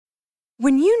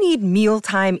When you need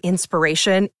mealtime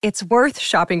inspiration, it's worth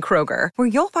shopping Kroger, where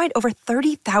you'll find over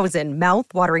 30,000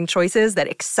 mouth-watering choices that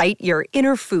excite your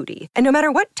inner foodie. And no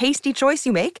matter what tasty choice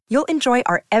you make, you'll enjoy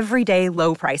our everyday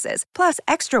low prices, plus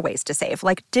extra ways to save,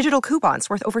 like digital coupons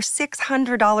worth over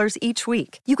 $600 each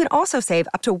week. You can also save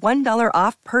up to $1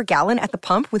 off per gallon at the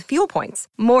pump with fuel points.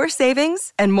 More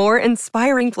savings and more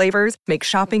inspiring flavors make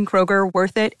shopping Kroger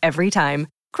worth it every time.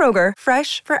 Kroger,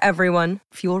 fresh for everyone.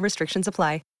 Fuel restrictions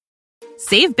apply.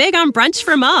 Save big on brunch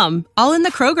for mom, all in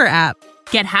the Kroger app.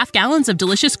 Get half gallons of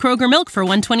delicious Kroger milk for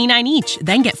 $1.29 each.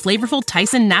 Then get flavorful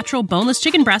Tyson natural boneless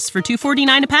chicken breasts for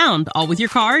 $2.49 a pound, all with your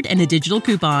card and a digital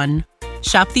coupon.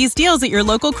 Shop these deals at your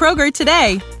local Kroger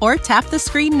today, or tap the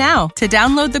screen now to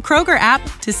download the Kroger app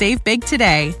to save big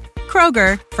today.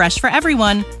 Kroger, fresh for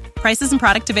everyone. Prices and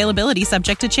product availability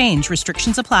subject to change.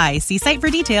 Restrictions apply. See site for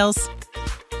details.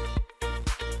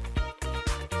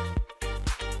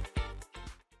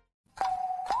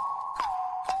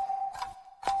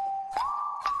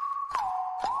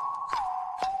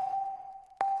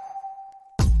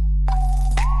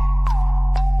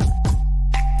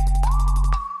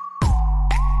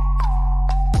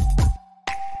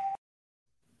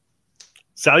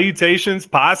 Salutations,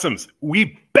 possums.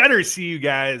 We better see you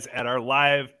guys at our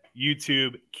live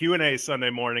YouTube Q&A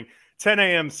Sunday morning, 10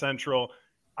 a.m. Central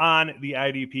on the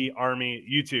IDP Army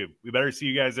YouTube. We better see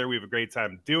you guys there. We have a great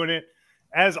time doing it.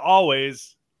 As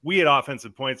always, we at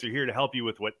Offensive Points are here to help you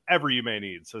with whatever you may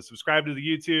need. So subscribe to the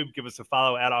YouTube, give us a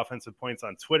follow at Offensive Points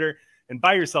on Twitter, and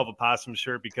buy yourself a possum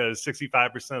shirt because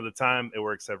 65% of the time, it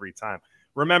works every time.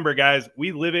 Remember, guys,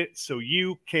 we live it so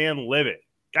you can live it.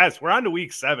 Guys, we're on to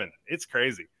week 7. It's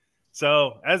crazy.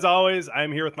 So, as always,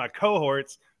 I'm here with my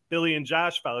cohorts, Billy and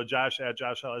Josh. Follow Josh at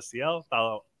JoshLSTL.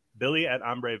 Follow Billy at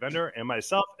Ombre Vendor. And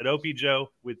myself at OP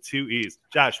Joe with 2 E's.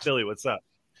 Josh, Billy, what's up?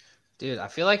 Dude, I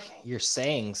feel like your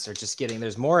sayings are just getting –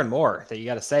 there's more and more that you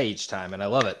got to say each time, and I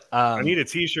love it. I need a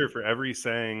T-shirt for every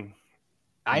saying.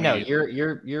 I know.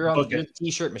 You're on the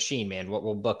T-shirt machine, man.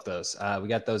 We'll book those. We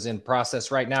got those in process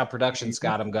right now. Production's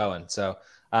got them going. So –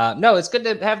 no, it's good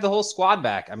to have the whole squad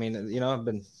back. I mean, I've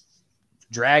been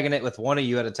dragging it with one of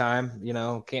you at a time.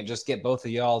 Can't just get both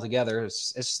of you all together.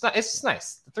 It's just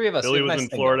nice. The three of us. Billy was nice in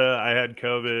Florida. I had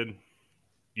COVID.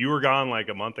 You were gone like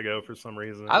a month ago for some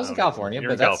reason. I was in California,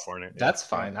 but California. That's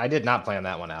fine. I did not plan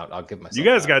that one out. I'll give myself. You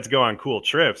guys got to go on cool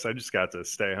trips. I just got to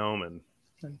stay home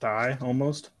and die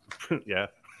almost. Yeah.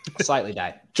 Slightly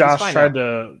died. Josh tried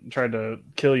to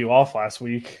kill you off last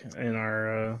week in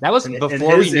our. That was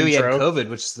before we knew he had COVID,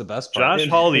 which is the best part. Josh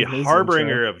Hall, the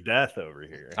harbinger of death over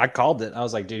here. I called it. I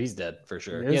was like, dude, he's dead for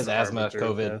sure. He has asthma,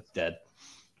 COVID, dead.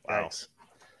 Wow. Nice.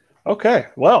 Okay,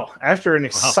 well, after an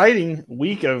exciting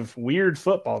week of weird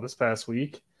football this past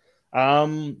week,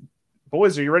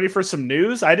 boys, are you ready for some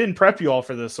news? I didn't prep you all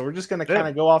for this, so we're just going to kind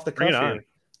of go off the cuff here.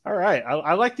 All right.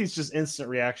 I like these just instant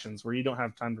reactions where you don't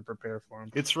have time to prepare for them.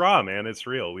 It's raw, man. It's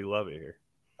real. We love it here.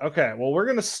 Okay. Well, we're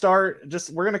going to start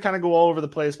we're going to kind of go all over the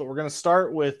place, but we're going to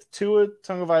start with Tua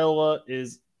Tagovailoa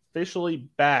is officially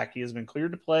back. He has been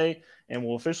cleared to play and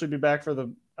will officially be back for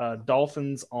the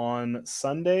Dolphins on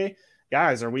Sunday.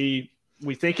 Guys, are we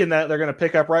thinking that they're going to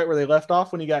pick up right where they left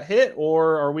off when he got hit,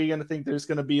 or are we going to think there's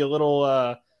going to be a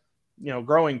little,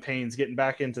 growing pains getting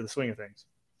back into the swing of things?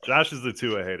 Josh is the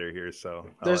Tua hater here, so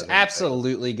there's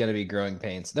absolutely going to be growing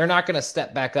pains. They're not going to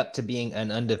step back up to being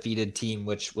an undefeated team,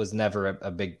 which was never a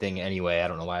big thing anyway. I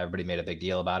don't know why everybody made a big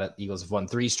deal about it. Eagles have won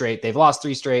 3 straight. They've lost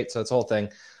 3 straight, so it's a whole thing.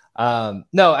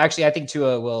 No, actually, I think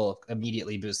Tua will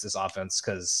immediately boost this offense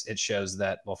because it shows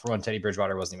that, well, for one, Teddy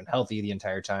Bridgewater wasn't even healthy the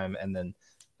entire time, and then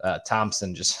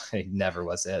Thompson just never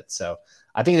was it. So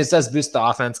I think this does boost the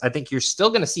offense. I think you're still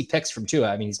going to see picks from Tua.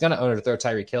 I mean, he's going to own or throw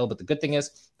Tyreek Hill, but the good thing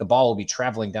is the ball will be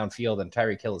traveling downfield, and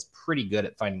Tyreek Hill is pretty good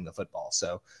at finding the football.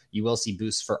 So you will see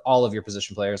boosts for all of your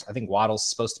position players. I think Waddle's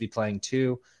supposed to be playing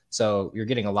too, so you're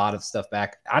getting a lot of stuff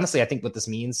back. Honestly, I think what this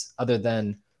means, other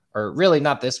than, or really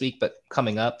not this week, but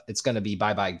coming up, it's going to be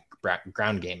bye-bye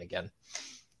ground game again.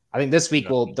 I think this week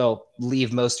they'll leave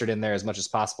Mostert in there as much as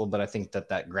possible, but I think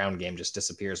that ground game just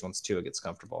disappears once Tua gets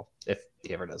comfortable, if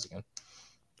he ever does again.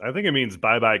 I think it means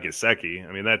bye-bye Gesicki.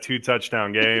 I mean, that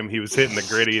 2-touchdown game, he was hitting the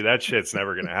gritty. That shit's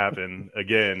never going to happen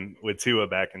again with Tua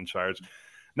back in charge.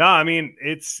 No, I mean,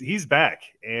 he's back,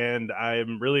 and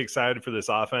I'm really excited for this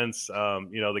offense.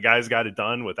 The guys got it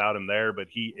done without him there, but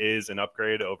he is an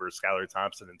upgrade over Skylar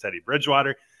Thompson and Teddy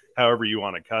Bridgewater, however you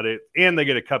want to cut it. And they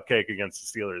get a cupcake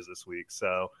against the Steelers this week.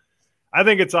 So I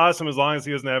think it's awesome as long as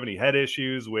he doesn't have any head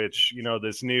issues, which,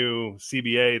 this new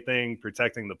CBA thing,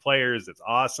 protecting the players, it's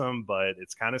awesome, but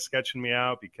it's kind of sketching me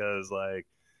out because,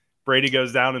 Brady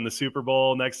goes down in the Super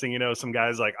Bowl. Next thing you know, some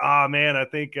guy's like, "Oh man, I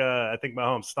think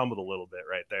Mahomes stumbled a little bit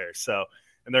right there." So,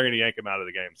 and they're going to yank him out of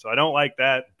the game. So I don't like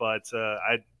that, but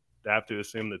I'd have to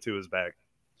assume the Tua is back.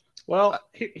 Well,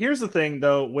 here's the thing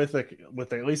though, with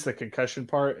at least the concussion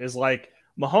part is like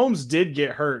Mahomes did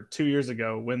get hurt 2 years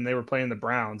ago when they were playing the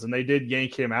Browns, and they did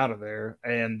yank him out of there,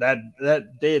 and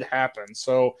that did happen.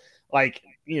 So, like,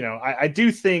 I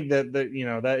do think that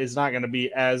that is not going to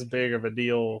be as big of a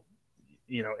deal,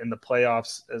 in the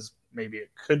playoffs as maybe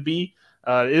it could be.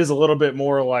 It is a little bit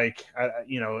more like,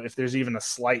 if there's even a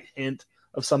slight hint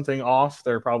of something off,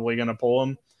 they're probably going to pull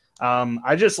him.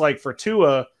 I just like for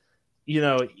Tua,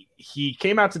 he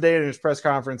came out today in his press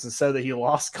conference and said that he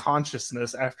lost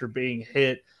consciousness after being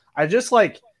hit. I just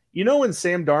like, when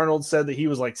Sam Darnold said that he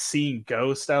was like seeing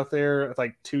ghosts out there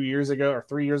like 2 years ago or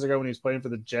 3 years ago when he was playing for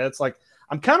the Jets, like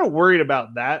I'm kind of worried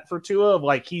about that for Tua, of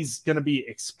like he's going to be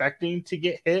expecting to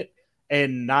get hit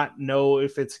and not know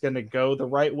if it's going to go the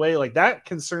right way. Like that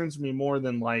concerns me more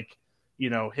than like,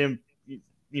 him,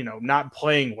 not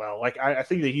playing well. Like I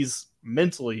think that he's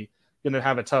mentally going to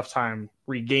have a tough time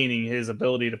regaining his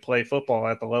ability to play football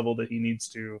at the level that he needs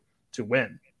to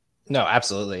win. No,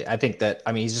 absolutely. I think that,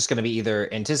 he's just going to be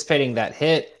either anticipating that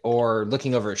hit or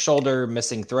looking over his shoulder,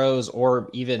 missing throws, or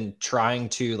even trying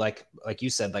to, like you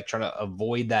said, like trying to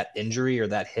avoid that injury or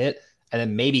that hit, and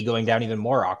then maybe going down even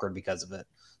more awkward because of it.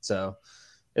 So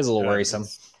it's a little worrisome.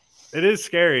 It is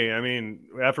scary. I mean,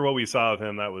 after what we saw of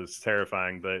him, that was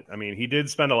terrifying. But, I mean, he did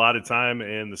spend a lot of time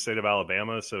in the state of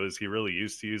Alabama, so is he really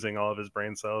used to using all of his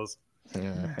brain cells?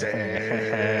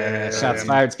 Shots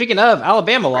fired. Speaking of,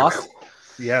 Alabama lost.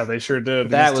 Yeah, they sure did.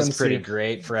 That was pretty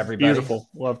great for everybody. Beautiful.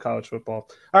 Love college football.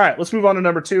 All right, let's move on to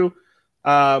number 2.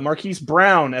 Marquise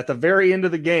Brown at the very end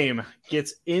of the game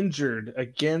gets injured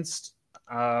against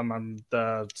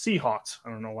the Seahawks. I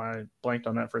don't know why I blanked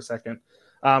on that for a second.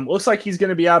 Looks like he's going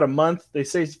to be out a month. They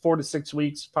say 4 to 6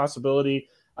 weeks possibility.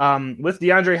 With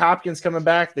DeAndre Hopkins coming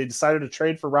back, they decided to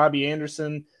trade for Robbie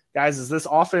Anderson. Guys, is this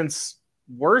offense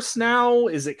worse now?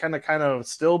 Is it kind of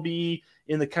still be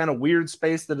in the kind of weird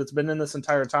space that it's been in this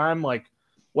entire time? Like,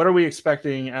 what are we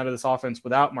expecting out of this offense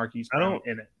without Marquise Brown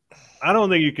in it? I don't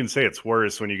think you can say it's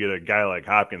worse when you get a guy like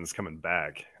Hopkins coming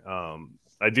back.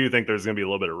 I do think there's going to be a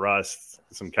little bit of rust,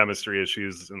 some chemistry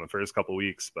issues in the first couple of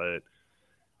weeks, but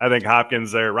I think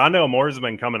Hopkins there. Rondale Moore's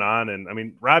been coming on, and I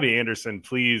mean, Robbie Anderson,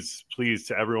 please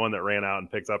to everyone that ran out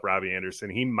and picked up Robbie Anderson,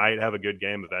 he might have a good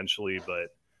game eventually,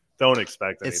 but don't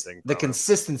expect anything. The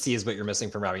consistency is what you're missing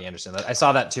from Robbie Anderson. I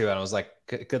saw that too, and I was like,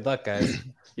 good luck, guys.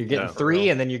 You're getting 3,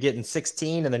 and then you're getting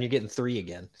 16, and then you're getting 3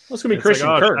 again. Well, it's going to be Christian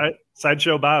Kirk.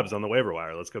 Sideshow Bob's on the waiver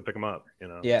wire. Let's go pick him up.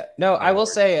 Yeah. No, I will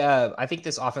say I think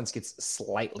this offense gets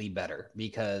slightly better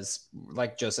because,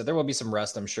 like Joe said, there will be some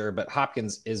rust, I'm sure, but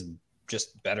Hopkins is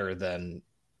just better than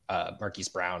Marquise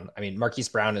Brown. I mean, Marquise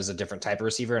Brown is a different type of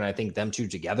receiver, and I think them two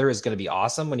together is going to be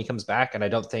awesome when he comes back, and I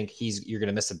don't think you're going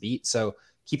to miss a beat. So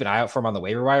keep an eye out for him on the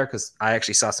waiver wire because I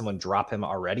actually saw someone drop him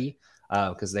already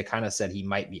because they kind of said he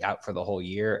might be out for the whole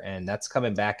year, and that's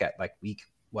coming back at like week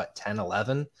 10,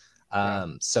 11.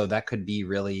 So that could be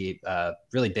really,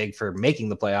 really big for making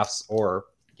the playoffs or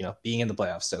being in the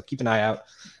playoffs. So keep an eye out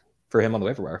for him on the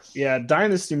waiver wire. Yeah,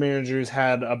 dynasty managers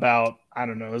had about, I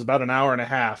don't know, it was about an hour and a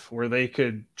half where they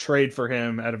could trade for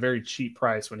him at a very cheap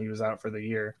price when he was out for the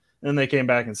year. And then they came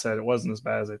back and said it wasn't as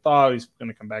bad as they thought. He's going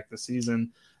to come back this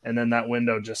season. And then that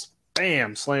window just,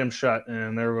 bam, slammed shut.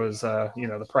 And there was,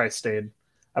 the price stayed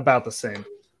about the same.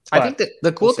 But I think that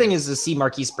the cool thing is to see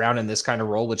Marquise Brown in this kind of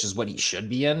role, which is what he should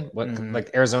be in, like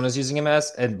Arizona's using him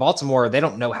as. And Baltimore, they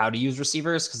don't know how to use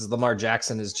receivers because Lamar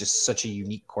Jackson is just such a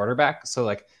unique quarterback. So,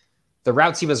 like, the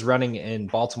routes he was running in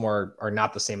Baltimore are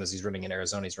not the same as he's running in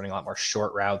Arizona. He's running a lot more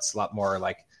short routes, a lot more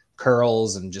like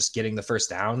curls and just getting the first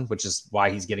down, which is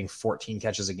why he's getting 14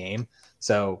 catches a game.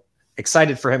 So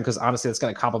excited for him because honestly, that's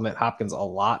going to complement Hopkins a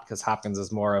lot because Hopkins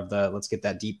is more of the let's get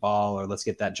that deep ball or let's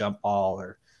get that jump ball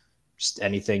or just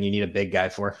anything you need a big guy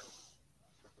for.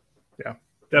 Yeah,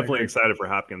 definitely excited for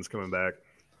Hopkins coming back.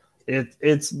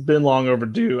 It's been long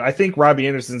overdue. I think Robbie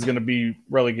Anderson is going to be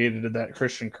relegated to that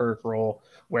Christian Kirk role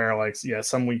where, like,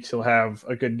 some weeks he'll have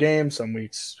a good game, some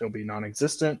weeks he'll be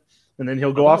non-existent, and then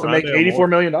he'll go off and make $84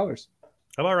 million. How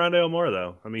about Rondale Moore,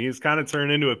 though? I mean, he's kind of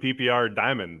turned into a PPR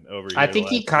diamond over here. I think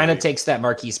he kind of takes that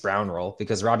Marquise Brown role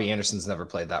because Robbie Anderson's never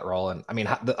played that role. And, I mean,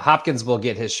 Hopkins will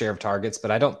get his share of targets,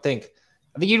 but I think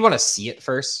you'd want to see it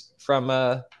first from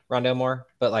Rondale Moore.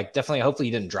 But, like, definitely, hopefully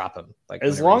you didn't drop him. Like,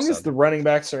 as long as the running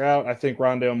backs are out, I think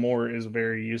Rondale Moore is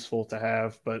very useful to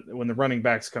have. But when the running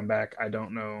backs come back, I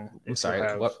don't know. I'm sorry,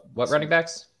 what running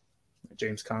backs?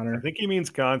 James Conner. I think he means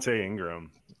Conte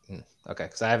Ingram. Okay,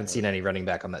 because I haven't seen any running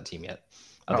back on that team yet,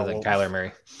 other than Kyler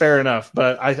Murray. Fair enough,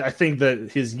 but I think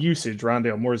that his usage,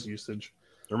 Rondale Moore's usage.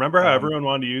 Remember how everyone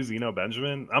wanted to use Eno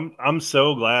Benjamin? I'm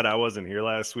so glad I wasn't here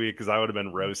last week because I would have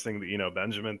been roasting the Eno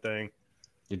Benjamin thing.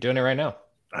 You're doing it right now.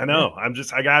 I know.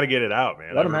 I got to get it out,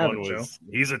 man. Let him have it, Joe.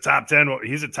 He's a top 10.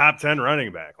 He's a top 10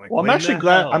 running back. Like, well, I'm actually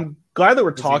glad. I'm glad that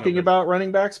we're talking about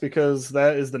running backs because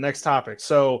that is the next topic.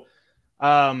 So,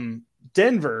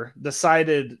 Denver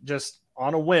decided just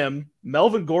on a whim,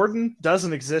 Melvin Gordon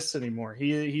doesn't exist anymore.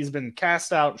 He's been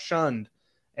cast out, shunned,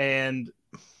 and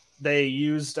they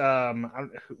used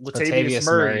Latavius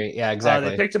Murray. Yeah,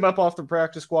 exactly. They picked him up off the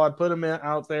practice squad, put him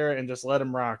out there, and just let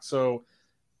him rock. So.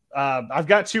 I've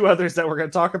got two others that we're going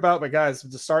to talk about, but guys,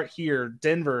 to start here,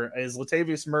 Denver, is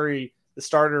Latavius Murray the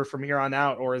starter from here on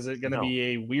out, or is it going to be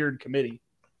a weird committee?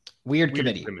 Weird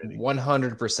committee.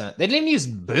 100%. They didn't even use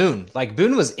Boone. Like,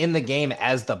 Boone was in the game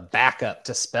as the backup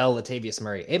to spell Latavius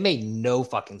Murray. It made no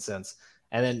fucking sense.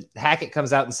 And then Hackett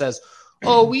comes out and says,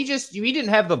 oh, we didn't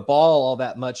have the ball all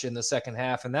that much in the second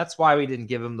half, and that's why we didn't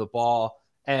give him the ball.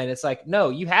 And it's like, no,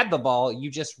 you had the ball.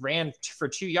 You just ran for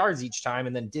 2 yards each time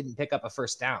and then didn't pick up a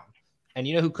first down. And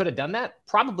you know who could have done that?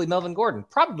 Probably Melvin Gordon.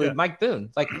 Probably Mike Boone.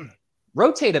 Like,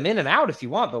 rotate him in and out if you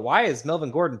want. But why is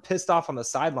Melvin Gordon pissed off on the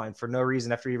sideline for no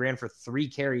reason after he ran for 3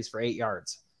 carries for 8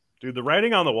 yards? Dude, the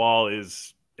writing on the wall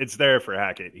it's there for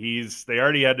Hackett. They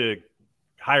already had to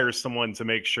hire someone to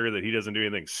make sure that he doesn't do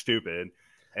anything stupid.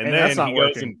 And then he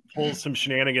goes and pulls some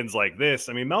shenanigans like this.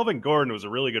 I mean, Melvin Gordon was a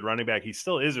really good running back. He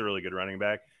still is a really good running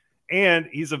back. And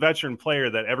he's a veteran player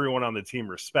that everyone on the team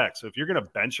respects. So if you're going to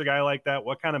bench a guy like that,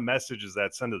 what kind of message does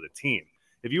that send to the team?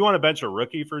 If you want to bench a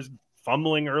rookie for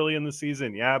fumbling early in the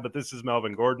season, yeah, but this is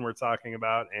Melvin Gordon we're talking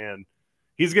about. And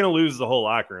he's going to lose the whole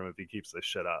locker room if he keeps this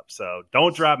shit up. So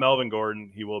don't drop Melvin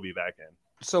Gordon. He will be back in.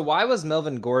 So why was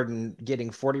Melvin Gordon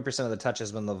getting 40% of the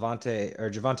touches when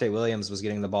Javonte Williams was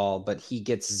getting the ball, but he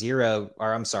gets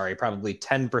probably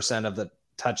 10% of the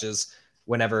touches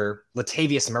whenever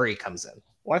Latavius Murray comes in?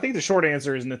 Well, I think the short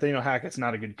answer is Nathaniel Hackett's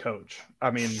not a good coach. I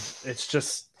mean, it's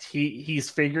just he's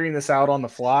figuring this out on the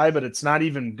fly, but it's not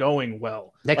even going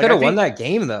well. They could have won that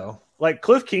game, though. Like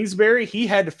Cliff Kingsbury, he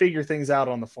had to figure things out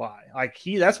on the fly. Like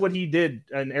that's what he did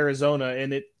in Arizona,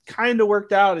 and it kind of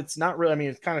worked out. It's not really, I mean,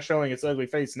 it's kind of showing its ugly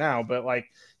face now, but like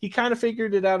he kind of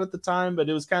figured it out at the time, but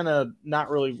it was kind of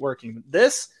not really working.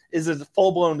 This is a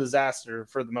full-blown disaster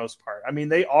for the most part. I mean,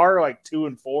 they are like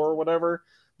 2-4 or whatever,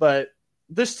 but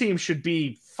this team should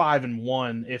be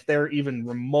 5-1 if they're even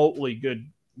remotely good,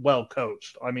 well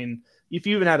coached. I mean, if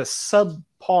you even had a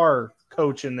subpar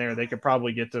coach in there, they could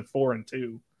probably get to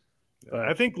 4-2.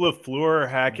 I think LaFleur,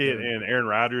 Hackett, and Aaron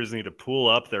Rodgers need to pull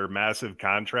up their massive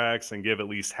contracts and give at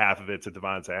least half of it to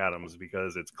Devonta Adams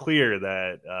because it's clear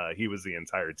that he was the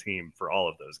entire team for all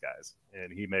of those guys,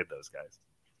 and he made those guys.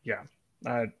 Yeah.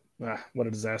 What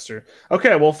a disaster.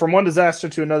 Okay, well, from one disaster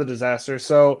to another disaster.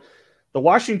 So the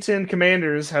Washington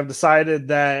Commanders have decided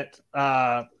that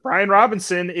Brian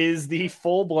Robinson is the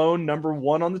full-blown number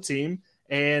 1 on the team,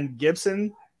 and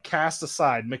Gibson cast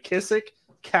aside. McKissick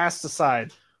cast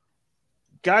aside.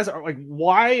 Guys are like,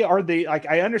 why are they like?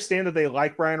 I understand that they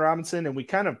like Brian Robinson, and we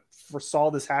kind of foresaw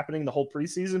this happening the whole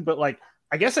preseason, but like,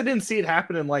 I guess I didn't see it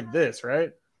happening like this,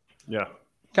 right? Yeah,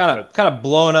 kind of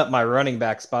blowing up my running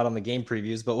back spot on the game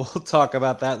previews, but we'll talk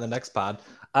about that in the next pod,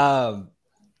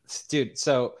 dude.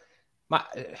 So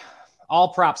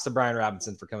all props to Brian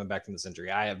Robinson for coming back from this injury.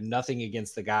 I have nothing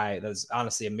against the guy. That's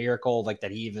honestly a miracle, like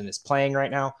that he even is playing right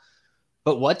now.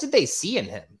 But what did they see in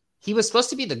him? He was supposed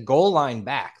to be the goal line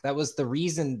back. That was the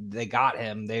reason they got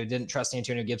him. They didn't trust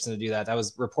Antonio Gibson to do that. That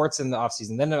was reports in the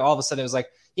offseason. Then all of a sudden it was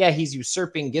like, yeah, he's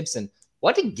usurping Gibson.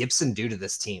 What did Gibson do to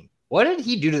this team? What did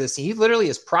he do to this team? He literally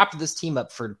has propped this team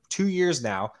up for 2 years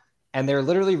now, and they're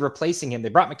literally replacing him. They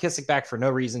brought McKissick back for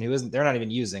no reason, they're not even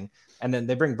using. And then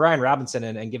they bring Brian Robinson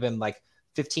in and give him like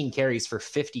 15 carries for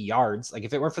 50 yards. Like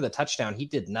if it weren't for the touchdown, he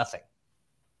did nothing.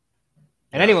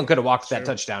 And anyone could have walked that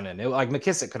touchdown in. Like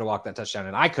McKissick could have walked that touchdown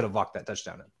in. I could have walked that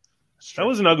touchdown in. That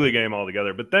was an ugly game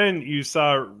altogether. But then you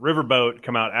saw Riverboat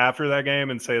come out after that game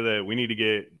and say that we need to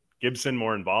get Gibson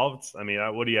more involved. I mean,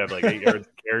 what do you have, like 8 yards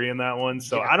carry in that one?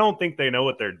 So I don't think they know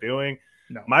what they're doing.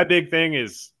 No. My big thing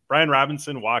is Brian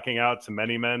Robinson walking out to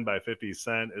Many Men by 50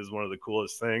 Cent is one of the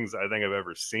coolest things I think I've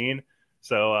ever seen.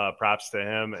 So props to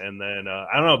him. And then,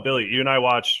 I don't know, Billy, you and I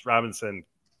watched Robinson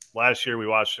last year. We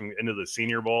watched him into the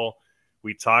Senior Bowl.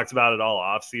 We talked about it all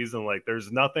offseason. Like,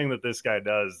 there's nothing that this guy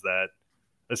does that,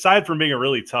 aside from being a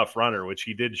really tough runner, which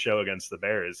he did show against the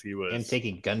Bears, he was and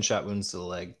taking gunshot wounds to the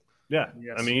leg. Yeah,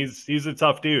 yes. I mean, he's a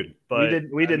tough dude. But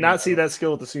we did not see that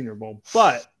skill at the Senior Bowl.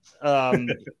 But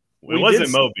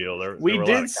wasn't Mobile. We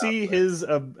did see his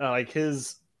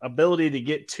ability to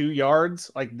get 2 yards.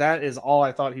 Like, that is all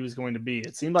I thought he was going to be.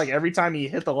 It seemed like every time he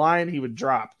hit the line, he would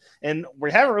drop. And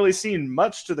we haven't really seen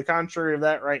much to the contrary of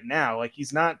that right now. Like,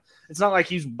 it's not like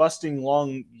he's busting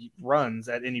long runs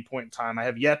at any point in time. I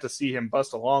have yet to see him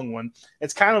bust a long one.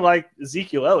 It's kind of like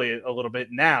Ezekiel Elliott a little bit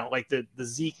now, like the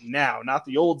Zeke now, not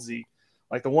the old Zeke,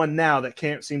 like the one now that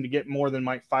can't seem to get more than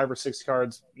like 5 or 6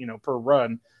 yards, per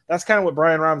run. That's kind of what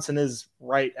Brian Robinson is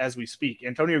right as we speak.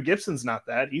 Antonio Gibson's not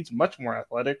that. He's much more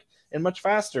athletic and much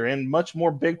faster and much more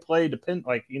big play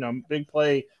big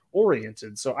play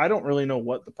oriented. So I don't really know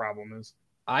what the problem is.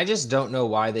 I just don't know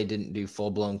why they didn't do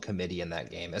full-blown committee in that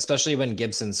game, especially when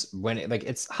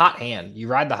it's hot hand. You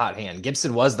ride the hot hand.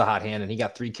 Gibson was the hot hand, and he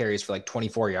got 3 carries for like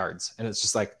 24 yards. And it's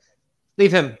just like,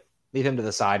 leave him to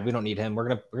the side. We don't need him. We're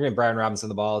gonna Brian Robinson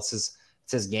the ball. It's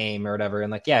his game or whatever.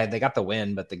 And like, yeah, they got the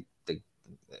win, but the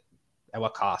at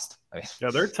what cost? I mean,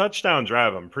 yeah, their touchdown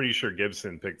drive, I'm pretty sure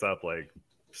Gibson picked up like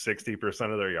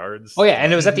 60% of their yards. Oh yeah,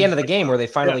 and it was at the end of the game where they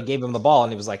finally gave him the ball,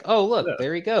 and it was like, oh look,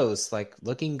 there he goes, like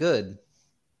looking good.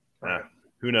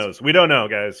 Who knows? We don't know,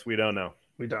 guys. We don't know.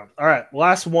 We don't. All right,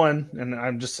 last one, and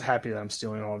I'm just happy that I'm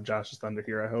stealing all of Josh's thunder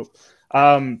here, I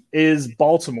hope, is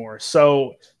Baltimore.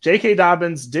 So J.K.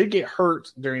 Dobbins did get hurt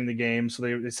during the game, so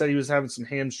they said he was having some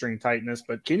hamstring tightness,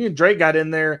 but Kenyon Drake got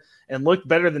in there and looked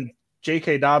better than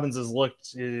J.K. Dobbins has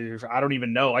looked, I don't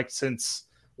even know, like since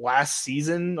last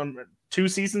season, 2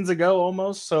 seasons ago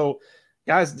almost. So,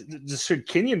 guys, should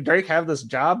Kenyon Drake have this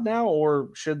job now, or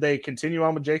should they continue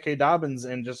on with J.K. Dobbins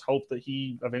and just hope that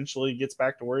he eventually gets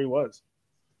back to where he was?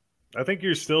 I think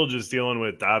you're still just dealing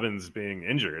with Dobbins being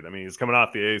injured. I mean, he's coming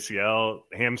off the ACL.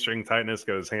 Hamstring tightness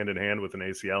goes hand in hand with an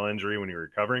ACL injury when you're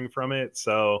recovering from it.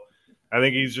 So I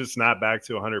think he's just not back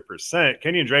to 100%.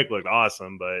 Kenyon Drake looked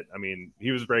awesome, but, I mean,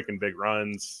 he was breaking big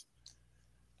runs.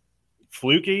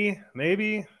 Fluky,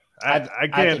 maybe? I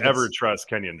can't ever trust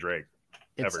Kenyon Drake.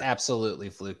 It's absolutely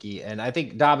fluky. And I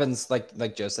think Dobbins,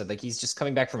 like Joe said, like he's just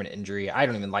coming back from an injury. I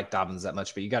don't even like Dobbins that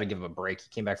much, but you got to give him a break. He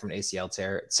came back from an ACL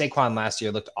tear. Saquon last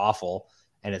year looked awful,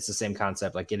 and it's the same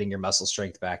concept, like getting your muscle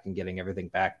strength back and getting everything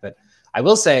back. But I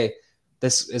will say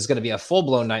this is going to be a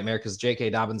full-blown nightmare because J.K.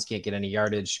 Dobbins can't get any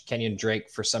yardage. Kenyon Drake,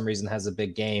 for some reason, has a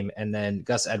big game, and then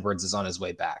Gus Edwards is on his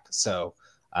way back. So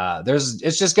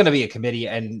it's just going to be a committee,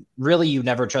 and really you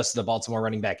never trusted the Baltimore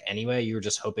running back anyway. You were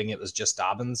just hoping it was just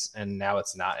Dobbins, and now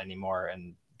it's not anymore,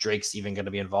 and Drake's even going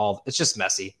to be involved. It's just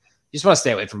messy. You just want to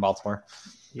stay away from Baltimore.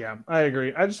 Yeah, I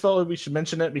agree. I just felt like we should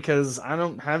mention it because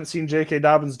haven't seen J.K.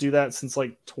 Dobbins do that since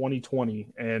like 2020,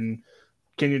 and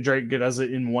Kenyon Drake does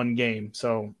it in one game.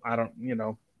 So I don't,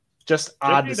 just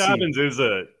odd to see. J.K. Dobbins is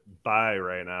a buy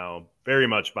right now, very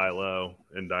much buy low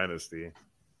in Dynasty.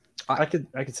 I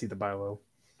could see the buy low.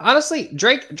 Honestly,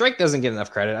 Drake doesn't get enough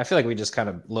credit. I feel like we just kind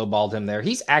of lowballed him there.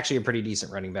 He's actually a pretty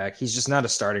decent running back. He's just not a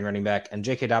starting running back, and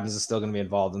J.K. Dobbins is still going to be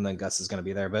involved, and then Gus is going to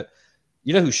be there. But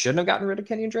you know who shouldn't have gotten rid of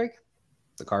Kenyon Drake?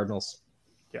 The Cardinals.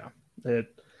 Yeah.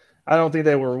 I don't think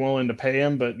they were willing to pay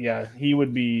him, but yeah, he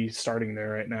would be starting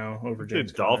there right now over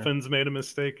James. The Dolphins made a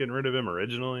mistake getting rid of him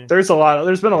originally. There's been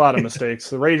a lot of mistakes.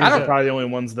 The Raiders are probably the only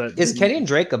ones that. Is Kenyon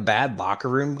Drake a bad locker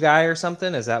room guy or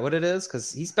something? Is that what it is?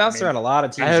 Because he's bounced around a lot of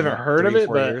teams. I haven't heard of it,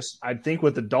 but I think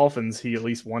with the Dolphins, he at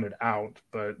least wanted out,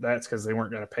 but that's because they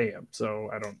weren't going to pay him. So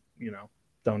I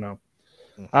don't know.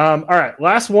 All right,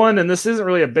 last one, and this isn't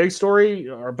really a big story,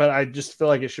 but I just feel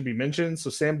like it should be mentioned. So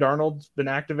Sam Darnold's been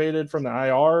activated from the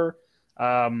IR.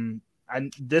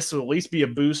 And this will at least be a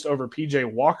boost over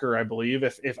PJ Walker, I believe.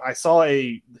 If I saw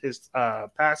his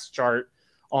pass chart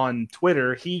on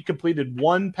Twitter, he completed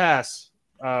one pass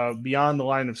beyond the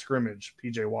line of scrimmage.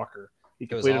 PJ Walker. He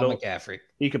completed McCaffrey.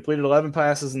 He completed 11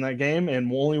 passes in that game,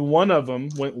 and only one of them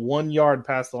went 1 yard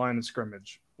past the line of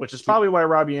scrimmage, which is probably why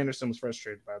Robbie Anderson was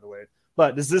frustrated, by the way.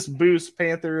 But does this boost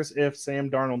Panthers if Sam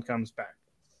Darnold comes back?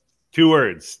 2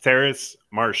 words: Terrace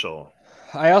Marshall.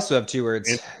 I also have 2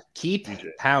 words: keep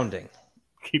pounding.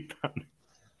 Keep pounding.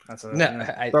 That's throw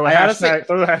a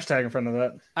hashtag in front of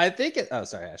that. I think it. Oh,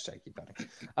 sorry, hashtag keep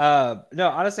pounding. No,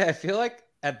 honestly, I feel like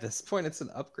at this point it's an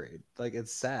upgrade. Like,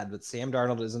 it's sad, but Sam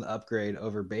Darnold is an upgrade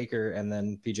over Baker and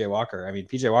then PJ Walker. I mean,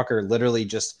 PJ Walker literally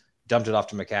just dumped it off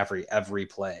to McCaffrey every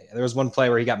play. There was one play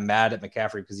where he got mad at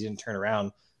McCaffrey because he didn't turn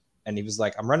around. And he was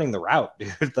like, I'm running the route,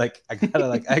 dude. Like, I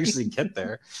gotta actually get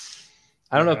there.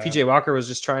 I don't know if PJ Walker was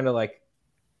just trying to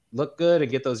look good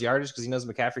and get those yardage because he knows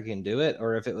McCaffrey can do it,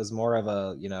 or if it was more of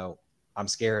a, I'm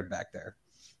scared back there.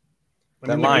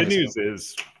 I mean, the good news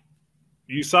is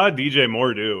you saw DJ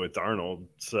Moore do it with Darnold,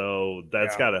 so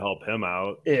that's got to help him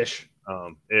out. Ish.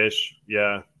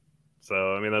 Yeah.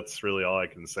 So, I mean, that's really all I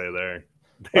can say there.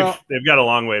 they've got a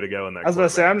long way to go in that. I was going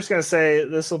to say, I'm just going to say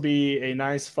this will be a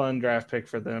nice, fun draft pick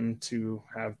for them to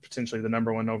have potentially the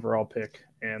number 1 overall pick,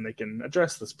 and they can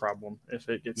address this problem if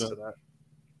it gets to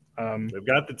that. They've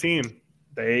got the team.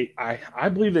 I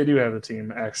believe they do have the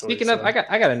team, actually. Speaking of, I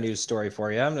got a news story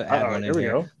for you. I'm going to add one in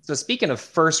here. Go. So speaking of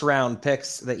first round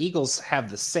picks, the Eagles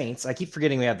have the Saints. I keep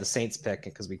forgetting we have the Saints pick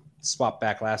because we swapped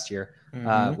back last year,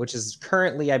 which is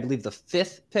currently, I believe, the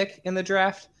 5th pick in the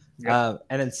draft. Yep.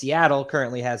 And then Seattle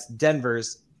currently has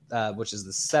Denver's, which is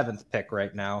the 7th pick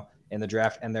right now in the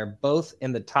draft. And they're both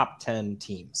in the top 10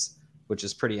 teams, which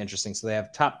is pretty interesting. So they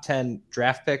have top 10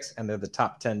 draft picks and they're the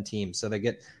top 10 teams. So they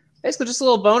get basically just a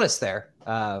little bonus there,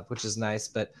 which is nice.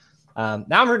 But now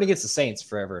I'm rooting against the Saints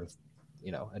forever,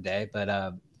 a day. But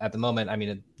at the moment, I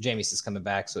mean, Jameis is coming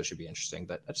back, so it should be interesting.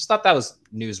 But I just thought that was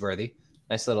newsworthy.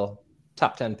 Nice little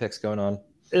top 10 picks going on.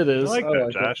 It is. I like that,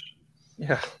 Josh.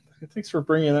 Yeah. Thanks for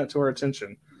bringing that to our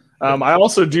attention. I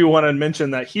also do want to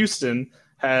mention that Houston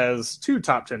has 2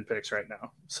 top 10 picks right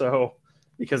now. So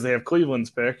because they have Cleveland's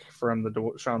pick from the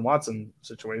Deshaun Watson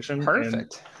situation. Perfect.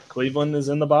 And Cleveland is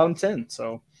in the bottom 10.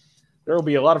 So there will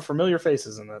be a lot of familiar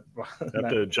faces in that. Have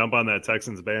to jump on that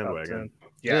Texans bandwagon.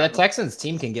 Yeah, that Texans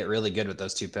team can get really good with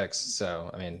those 2 picks.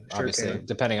 So, I mean, obviously,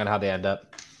 depending on how they end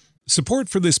up. Support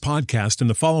for this podcast and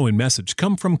the following message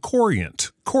come from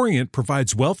Corient. Corient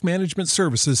provides wealth management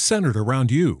services centered around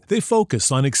you. They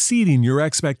focus on exceeding your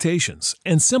expectations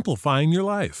and simplifying your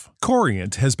life.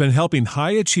 Corient has been helping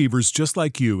high achievers just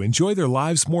like you enjoy their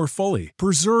lives more fully,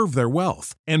 preserve their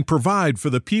wealth, and provide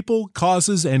for the people,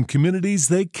 causes, and communities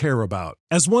they care about.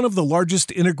 As one of the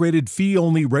largest integrated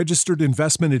fee-only registered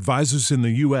investment advisors in the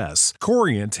U.S.,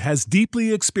 Corient has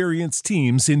deeply experienced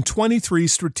teams in 23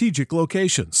 strategic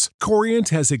locations. Corient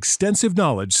has extensive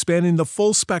knowledge spanning the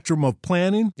full spectrum of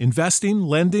planning, investing,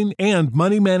 lending, and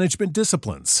money management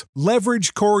disciplines.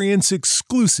 Leverage Corient's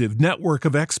exclusive network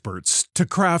of experts to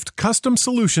craft custom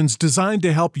solutions designed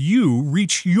to help you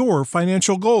reach your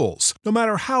financial goals, no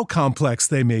matter how complex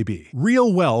they may be.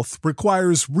 Real wealth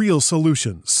requires real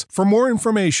solutions. For more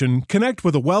information, connect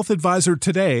with a wealth advisor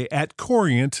today at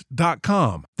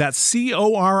Corient.com. That's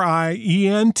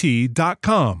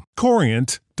Corient.com.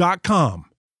 Corient.com.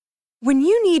 When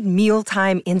you need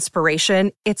mealtime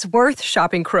inspiration, it's worth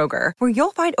shopping Kroger, where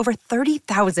you'll find over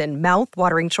 30,000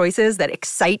 mouth-watering choices that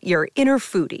excite your inner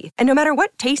foodie. And no matter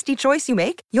what tasty choice you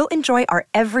make, you'll enjoy our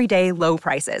everyday low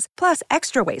prices, plus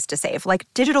extra ways to save, like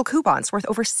digital coupons worth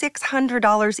over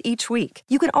 $600 each week.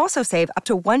 You can also save up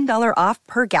to $1 off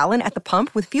per gallon at the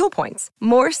pump with fuel points.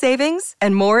 More savings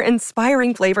and more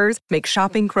inspiring flavors make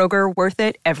shopping Kroger worth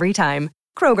it every time.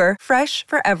 Kroger, fresh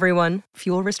for everyone.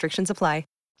 Fuel restrictions apply.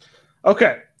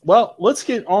 Okay, well, let's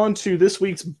get on to this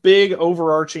week's big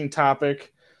overarching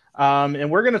topic. And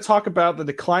we're going to talk about the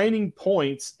declining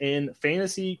points in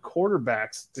fantasy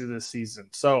quarterbacks through this season.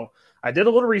 So I did a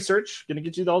little research, going to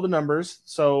get you all the numbers.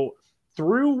 So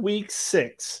through week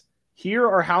 6, here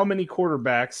are how many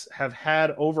quarterbacks have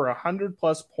had over 100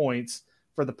 plus points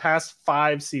for the past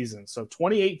 5 seasons. So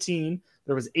 2018,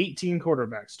 there was 18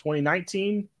 quarterbacks.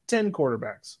 2019, 10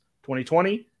 quarterbacks.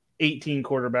 2020, 18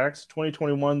 quarterbacks.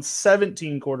 2021,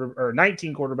 19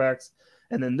 quarterbacks.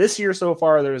 And then this year so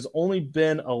far, there has only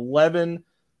been 11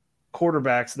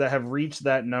 quarterbacks that have reached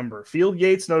that number. Field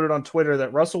Yates noted on Twitter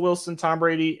that Russell Wilson, Tom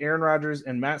Brady, Aaron Rodgers,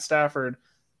 and Matt Stafford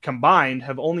combined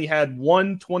have only had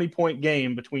one 20-point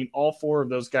game between all 4 of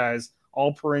those guys,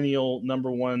 all perennial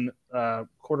number 1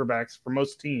 quarterbacks for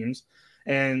most teams.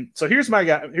 And so here's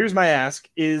my ask: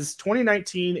 is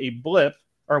 2019 a blip,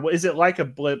 or is it like a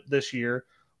blip this year?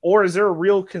 Or is there a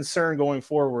real concern going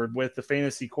forward with the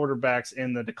fantasy quarterbacks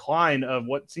and the decline of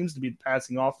what seems to be the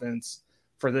passing offense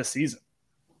for this season?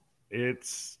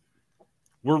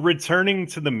 We're returning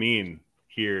to the mean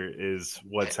here is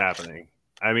what's happening.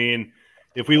 I mean,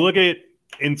 if we look at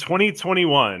in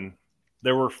 2021,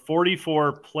 there were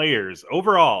 44 players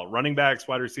overall, running backs,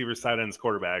 wide receivers, tight ends,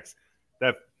 quarterbacks,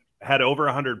 that had over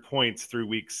 100 points through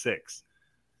week 6.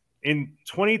 In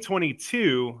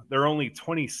 2022, there are only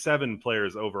 27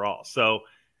 players overall. So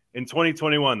in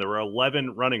 2021, there were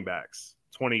 11 running backs.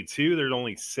 22, there's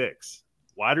only 6.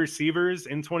 Wide receivers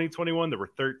in 2021, there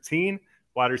were 13.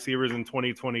 Wide receivers in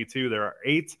 2022, there are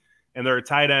 8. And there are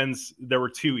tight ends, there were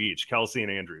 2 each, Kelsey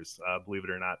and Andrews, believe it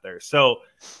or not there. So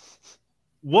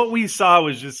what we saw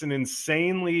was just an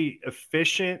insanely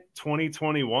efficient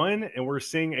 2021, and we're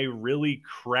seeing a really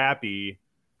crappy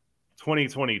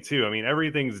 2022. I mean,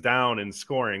 everything's down in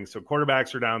scoring. So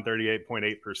quarterbacks are down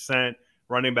 38.8%,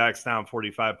 running backs down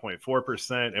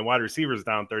 45.4%, and wide receivers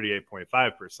down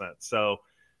 38.5%. So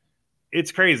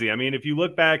It's crazy. I mean, if you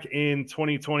look back in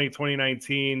 2020,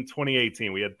 2019,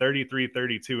 2018, we had 33,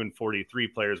 32, and 43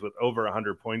 players with over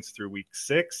 100 points through week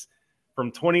 6.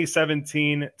 From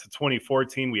 2017 to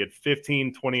 2014, we had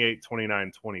 15, 28,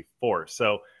 29, 24.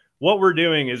 So what we're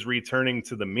doing is returning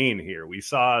to the mean here. We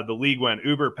saw the league went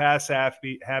uber pass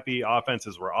happy.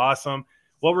 Offenses were awesome.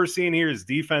 What we're seeing here is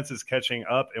defenses catching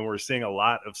up, and we're seeing a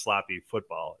lot of sloppy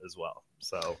football as well.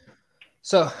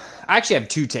 So I actually have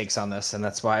 2 takes on this, and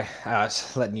that's why I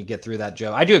was letting you get through that,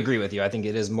 Joe. I do agree with you. I think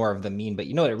it is more of the mean, but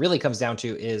you know what it really comes down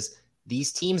to is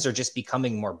these teams are just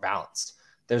becoming more balanced.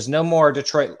 There's no more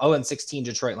Detroit 0-16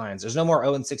 Detroit Lions. There's no more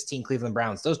 0-16 Cleveland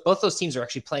Browns. Both those teams are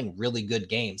actually playing really good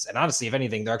games. And honestly, if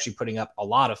anything, they're actually putting up a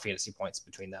lot of fantasy points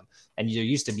between them. And there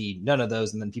used to be none of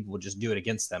those, and then people would just do it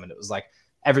against them. And it was like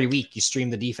every week you stream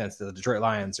the defense that the Detroit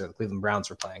Lions or the Cleveland Browns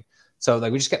were playing. So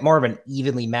like we just get more of an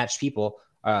evenly matched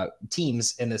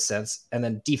teams in this sense, and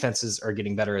then defenses are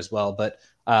getting better as well. But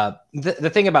the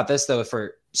thing about this, though,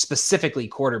 for specifically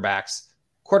quarterbacks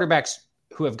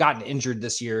who have gotten injured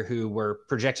this year, who were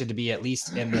projected to be at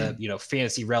least in the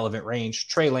fantasy relevant range: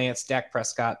 Trey Lance, Dak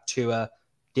Prescott, Tua,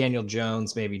 Daniel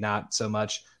Jones, maybe not so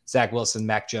much, Zach Wilson,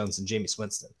 Mac Jones, and Jameis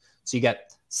Winston. So you got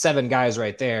 7 guys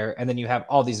right there, and then you have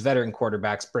all these veteran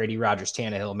quarterbacks: Brady, Rodgers,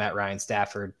 Tannehill, Matt Ryan,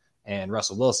 Stafford, and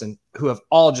Russell Wilson, who have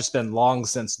all just been long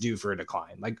since due for a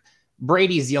decline. Like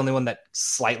Brady's the only one that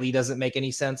slightly doesn't make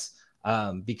any sense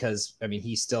because, I mean,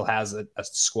 he still has a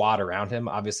squad around him.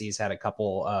 Obviously, he's had a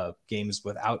couple games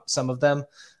without some of them,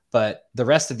 but the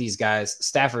rest of these guys,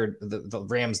 Stafford, the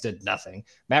Rams did nothing.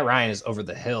 Matt Ryan is over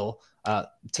the hill.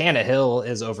 Tannehill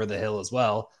is over the hill as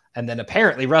well. And then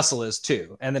apparently Russell is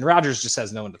too. And then Rodgers just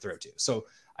has no one to throw to. So,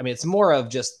 I mean, it's more of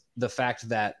just the fact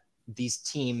that these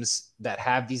teams that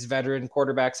have these veteran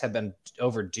quarterbacks have been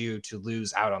overdue to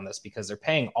lose out on this because they're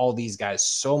paying all these guys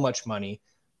so much money,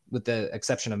 with the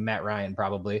exception of Matt Ryan,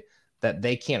 probably, that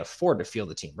they can't afford to field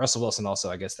the team. Russell Wilson also,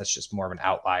 I guess that's just more of an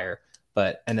outlier.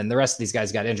 And then the rest of these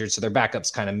guys got injured, so their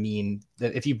backups kind of mean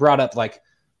that if you brought up like,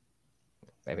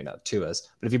 maybe not Tua's,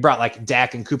 but if you brought like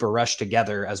Dak and Cooper Rush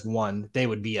together as one, they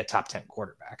would be a top 10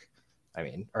 quarterback. I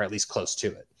mean, or at least close to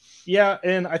it. Yeah,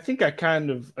 and I think I kind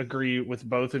of agree with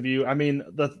both of you. I mean,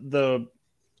 the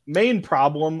main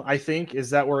problem, I think, is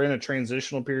that we're in a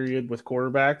transitional period with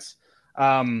quarterbacks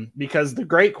because the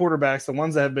great quarterbacks, the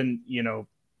ones that have been,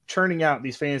 churning out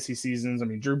these fantasy seasons, I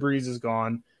mean, Drew Brees is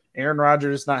gone. Aaron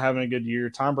Rodgers not having a good year.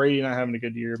 Tom Brady not having a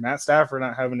good year. Matt Stafford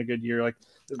not having a good year. Like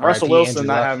Russell Wilson Andrew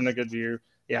not Luck. having a good year.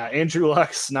 Yeah, Andrew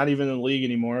Luck's not even in the league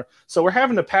anymore. So we're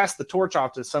having to pass the torch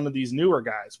off to some of these newer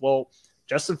guys. Well,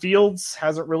 Justin Fields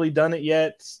hasn't really done it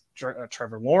yet.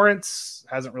 Trevor Lawrence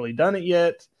hasn't really done it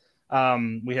yet.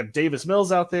 We have Davis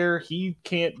Mills out there. He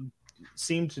can't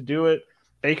seem to do it.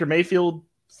 Baker Mayfield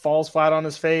falls flat on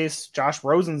his face. Josh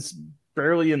Rosen's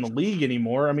barely in the league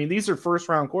anymore. I mean, these are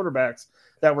first-round quarterbacks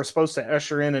that were supposed to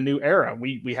usher in a new era.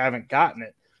 We haven't gotten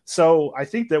it. So I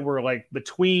think that we're like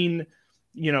between,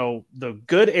 the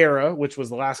good era, which was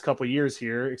the last couple of years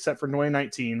here, except for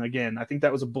 2019. Again, I think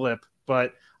that was a blip.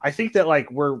 But I think that like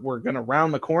we're going to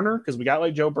round the corner because we got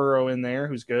like Joe Burrow in there,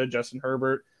 who's good. Justin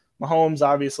Herbert, Mahomes,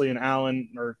 obviously, and Allen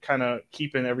are kind of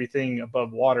keeping everything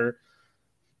above water.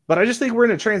 But I just think we're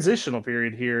in a transitional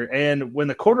period here. And when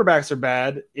the quarterbacks are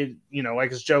bad, it,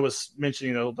 like as Joe was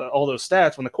mentioning, all those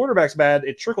stats, when the quarterback's bad,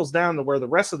 it trickles down to where the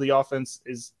rest of the offense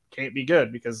can't be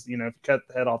good because, if you cut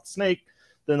the head off the snake,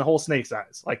 then the whole snake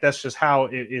dies. Like that's just how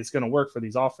it's going to work for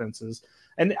these offenses.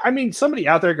 And I mean, somebody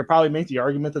out there could probably make the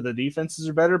argument that the defenses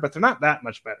are better, but they're not that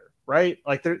much better, right?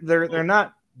 Like they're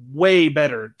not way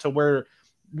better to where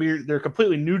they're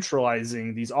completely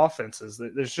neutralizing these offenses.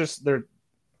 There's just their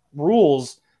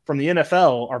rules from the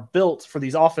NFL are built for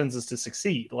these offenses to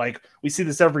succeed. Like we see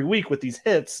this every week with these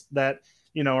hits that,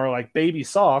 are like baby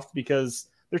soft because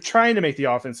they're trying to make the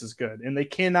offenses good and they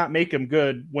cannot make them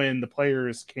good when the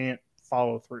players can't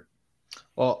follow through.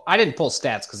 Well, I didn't pull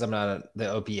stats because I'm not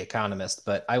the OP economist,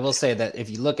 but I will say that if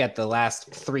you look at the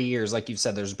last 3 years, like you've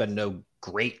said, there's been no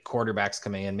great quarterbacks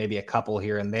coming in, maybe a couple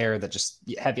here and there that just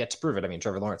have yet to prove it. I mean,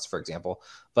 Trevor Lawrence, for example.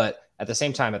 But at the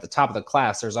same time, at the top of the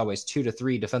class, there's always 2 to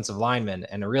 3 defensive linemen.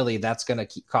 And really, that's going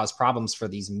to cause problems for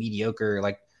these mediocre,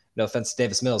 like, no offense to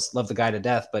Davis Mills, love the guy to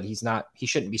death, but he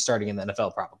shouldn't be starting in the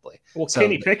NFL probably. Well, so,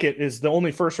 Kenny Pickett is the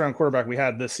only first-round quarterback we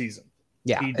had this season.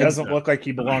 Yeah. He doesn't look like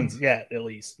he belongs yet, at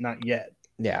least. Not yet.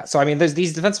 Yeah. So, I mean, there's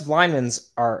these defensive linemen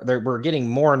we're getting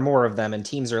more and more of them, and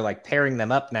teams are like pairing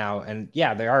them up now. And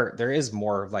yeah, there is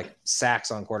more like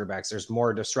sacks on quarterbacks. There's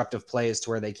more disruptive plays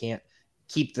to where they can't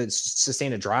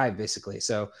sustain a drive, basically.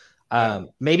 So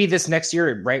Maybe this next year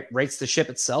it rates the ship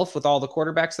itself with all the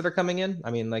quarterbacks that are coming in.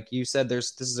 I mean, like you said,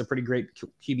 this is a pretty great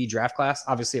QB draft class.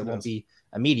 Obviously, it won't be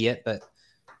immediate, but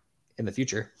in the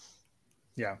future.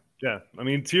 Yeah. Yeah. I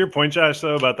mean, to your point, Josh,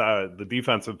 though, about the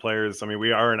defensive players, I mean,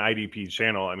 we are an IDP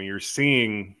channel. I mean, you're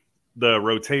seeing the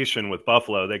rotation with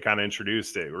Buffalo. They kind of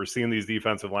introduced it. We're seeing these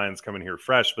defensive lines coming here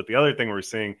fresh. But the other thing we're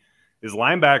seeing is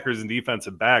linebackers and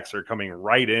defensive backs are coming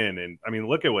right in. And, I mean,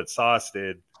 look at what Sauce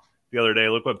did the other day.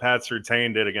 Look what Pat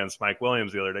Surtain did against Mike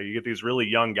Williams the other day. You get these really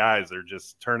young guys that are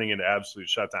just turning into absolute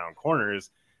shutdown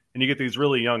corners. And you get these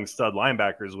really young stud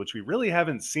linebackers, which we really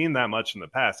haven't seen that much in the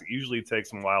past. It usually takes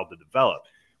them a while to develop.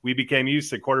 We became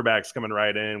used to quarterbacks coming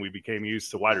right in. We became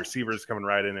used to wide receivers coming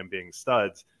right in and being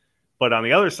studs. But on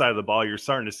the other side of the ball, you're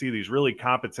starting to see these really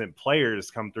competent players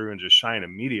come through and just shine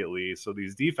immediately. So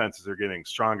these defenses are getting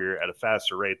stronger at a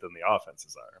faster rate than the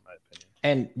offenses are, in my opinion.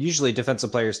 And usually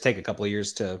defensive players take a couple of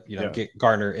years to,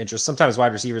 garner interest. Sometimes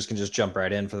wide receivers can just jump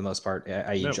right in for the most part.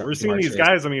 We're seeing these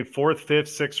guys, I mean, 4th, 5th,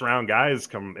 6th round guys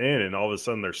come in and all of a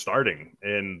sudden they're starting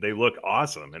and they look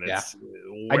awesome. And it's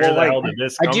where the hell did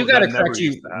this come? I do got to correct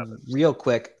you real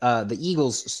quick. The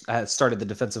Eagles started the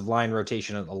defensive line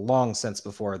rotation a long since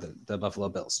before the Buffalo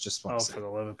Bills. Just want to say. For the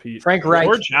love of Pete. Frank Reich.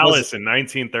 George Halas in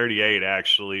 1938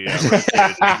 actually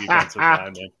defensive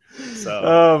lineman.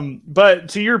 So, but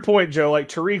to your point, Joe, like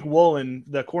Tariq Woolen,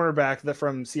 the cornerback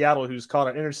from Seattle, who's caught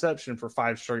an interception for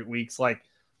 5 straight weeks, like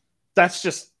that's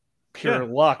just pure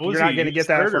luck. You're not going to get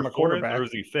that from a quarterback. Or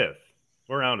was he 5th?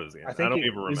 What round was he? I don't even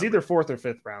remember. It was either 4th or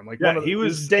 5th round. Like he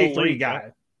was day 3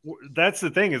 guy. That's the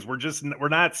thing is we're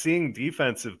not seeing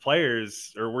defensive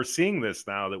players, or we're seeing this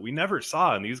now that we never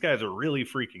saw, and these guys are really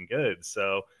freaking good.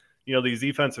 So, these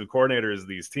defensive coordinators,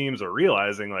 these teams are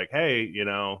realizing like, hey,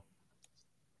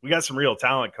 we got some real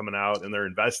talent coming out, and they're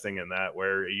investing in that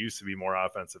where it used to be more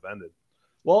offensive ended.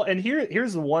 Well, and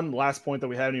here's the one last point that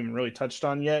we haven't even really touched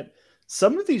on yet.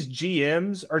 Some of these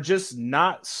GMs are just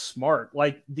not smart.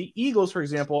 Like the Eagles, for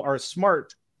example, are a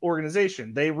smart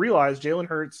organization. They realize Jalen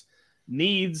Hurts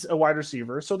needs a wide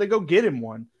receiver, so they go get him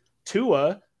one.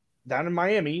 Tua down in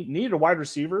Miami needed a wide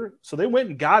receiver, so they went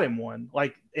and got him one.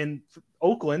 Like in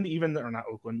Oakland,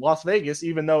 Las Vegas,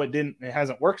 even though it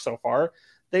hasn't worked so far,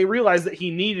 they realized that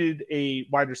he needed a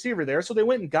wide receiver there, so they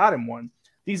went and got him one.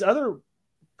 These other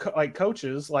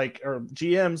coaches, or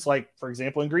GMs, like for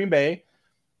example in Green Bay,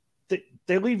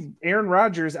 they leave Aaron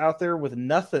Rodgers out there with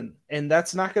nothing, and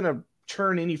that's not going to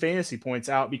churn any fantasy points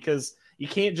out because you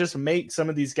can't just make some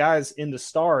of these guys into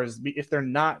stars if they're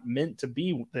not meant to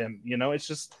be them. It's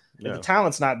just if the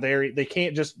talent's not there. They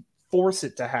can't just force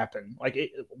it to happen.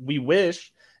 We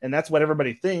wish. And that's what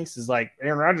everybody thinks is like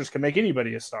Aaron Rodgers can make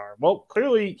anybody a star. Well,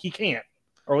 clearly he can't,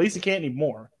 or at least he can't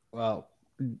anymore. Well,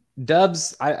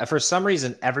 Dubs, for some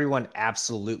reason, everyone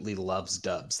absolutely loves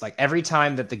Dubs. Like every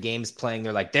time that the game's playing,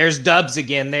 they're like, there's Dubs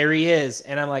again. There he is.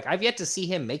 And I'm like, I've yet to see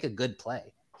him make a good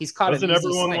play. He's caught Doesn't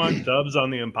everyone want Dubs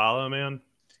on the Impala, man?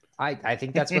 I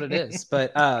think that's what it is.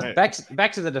 But back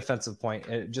to the defensive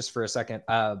point, just for a second.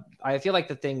 I feel like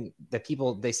the thing that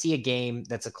people, they see a game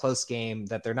that's a close game,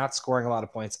 that they're not scoring a lot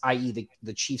of points, i.e.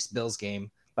 the Chiefs-Bills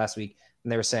game last week,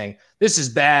 and they were saying, this is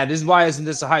bad. Why isn't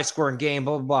this a high-scoring game,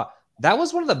 blah, blah, blah. That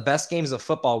was one of the best games of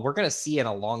football we're going to see in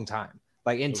a long time,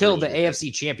 until the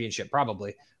AFC Championship,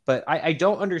 probably. But I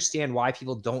don't understand why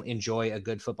people don't enjoy a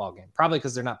good football game. Probably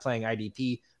because they're not playing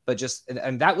IDP,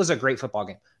 and that was a great football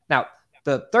game. Now,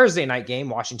 the Thursday night game,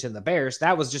 Washington, the Bears,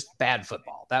 that was just bad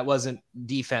football. That wasn't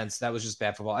defense. That was just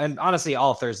bad football. And honestly,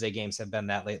 all Thursday games have been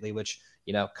that lately, which,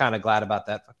 kind of glad about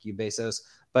that. Fuck you, Bezos.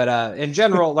 But in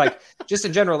general,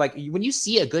 when you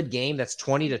see a good game that's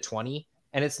 20-20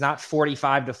 and it's not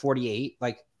 45-48,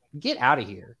 get out of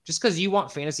here. Just because you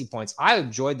want fantasy points. I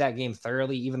enjoyed that game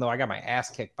thoroughly, even though I got my ass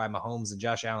kicked by Mahomes and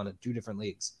Josh Allen in 2 different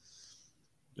leagues.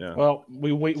 Yeah. Well,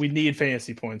 we need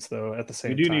fantasy points though at the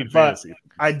same time. We do need fantasy.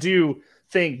 But I do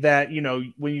think that,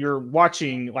 when you're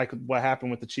watching like what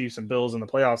happened with the Chiefs and Bills in the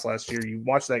playoffs last year, you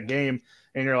watch that game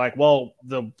and you're like, well,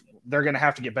 they're going to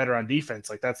have to get better on defense.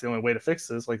 Like that's the only way to fix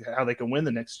this, like how they can win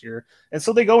the next year. And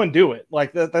so they go and do it.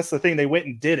 Like that's the thing. They went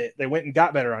and did it. They went and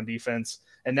got better on defense.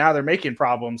 And now they're making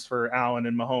problems for Allen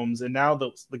and Mahomes. And now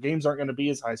the games aren't going to be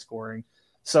as high scoring.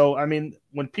 So, I mean,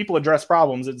 when people address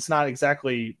problems, it's not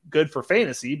exactly good for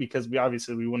fantasy because we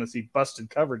want to see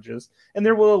busted coverages. And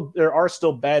there are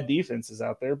still bad defenses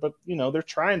out there, but they're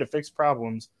trying to fix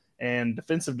problems, and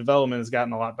defensive development has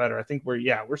gotten a lot better. I think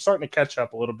we're starting to catch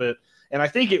up a little bit. And I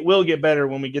think it will get better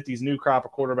when we get these new crop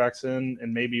of quarterbacks in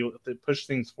and maybe push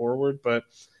things forward, but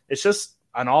it's just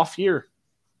an off year.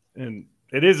 And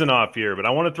it is an off year, but I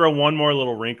want to throw one more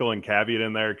little wrinkle and caveat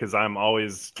in there because I'm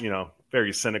always,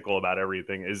 very cynical about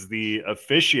everything is the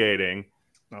officiating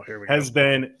Oh, here we has go.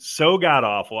 been so god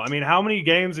awful. I mean, how many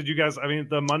games did you guys? I mean,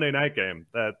 the Monday night game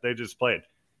that they just played.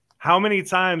 How many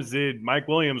times did Mike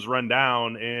Williams run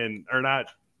down or not?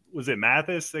 Was it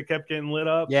Mathis that kept getting lit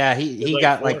up? Yeah, he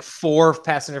got like 4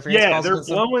 pass interference calls. They're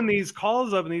blowing these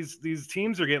calls up, and these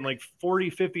teams are getting like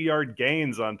 40, 50-yard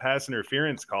gains on pass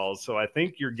interference calls. So I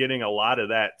think you're getting a lot of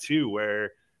that too,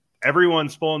 where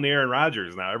everyone's pulling the Aaron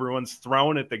Rodgers now. Everyone's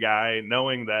throwing at the guy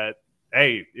knowing that,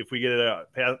 hey, if we get a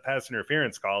pass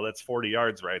interference call, that's 40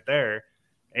 yards right there.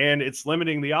 And it's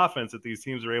limiting the offense that these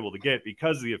teams are able to get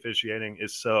because the officiating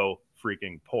is so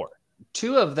freaking poor.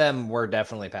 2 of them were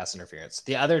definitely pass interference.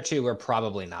 The other 2 were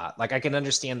probably not. Like, I can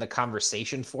understand the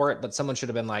conversation for it, but someone should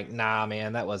have been like, nah,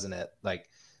 man, that wasn't it. Like,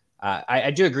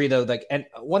 I do agree, though. Like, and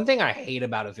one thing I hate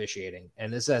about officiating,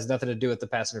 and this has nothing to do with the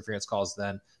pass interference calls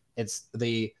then, it's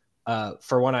the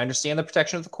for one, I understand the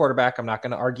protection of the quarterback. I'm not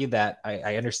going to argue that.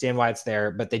 I understand why it's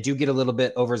there, but they do get a little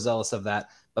bit overzealous of that.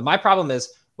 But my problem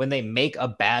is when they make a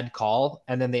bad call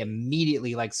and then they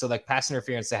immediately, like pass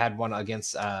interference, they had one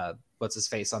against what's his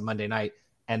face on Monday night,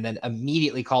 and then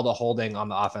immediately called a holding on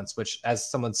the offense, which, as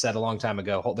someone said a long time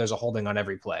ago, there's a holding on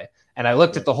every play. And I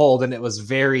looked at the hold and it was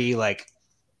very like,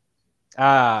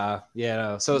 so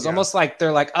it's almost like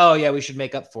they're like, oh yeah, we should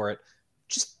make up for it.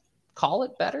 Just call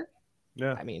it better.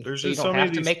 Yeah, I mean, there's so you just don't so many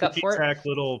have to make up for it.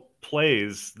 little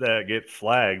plays that get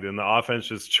flagged, and the offense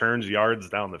just churns yards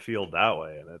down the field that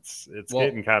way, and it's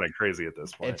getting kind of crazy at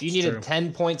this point. If you needed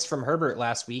 10 points from Herbert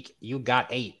last week, you got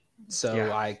 8.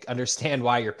 So I understand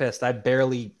why you're pissed. I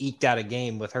barely eked out a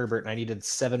game with Herbert, and I needed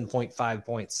 7.5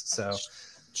 points. So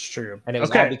it's true, and it was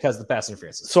all because of the pass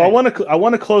interference. So I want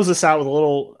to close this out with a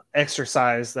little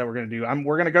exercise that we're going to do.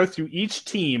 We're going to go through each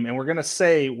team, and we're going to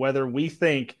say whether we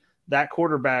think that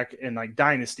quarterback in like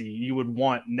dynasty you would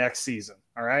want next season.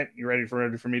 All right, you ready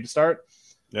for me to start?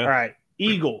 Yeah. All right,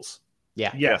 Eagles.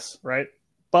 Yeah. Yes. Right.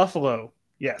 Buffalo.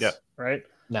 Yes. Yeah. Right.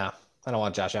 No, I don't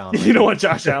want Josh Allen. You don't want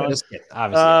Josh Allen.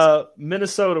 Obviously.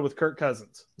 Minnesota with Kirk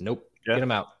Cousins. Nope. Yeah. Get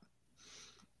him out.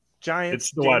 Giants.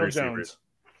 It's the Daniel wide receivers. Jones.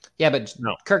 Yeah, but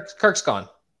No. Kirk's gone,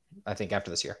 I think,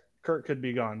 after this year. Kirk could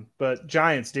be gone, but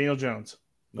Giants. Daniel Jones.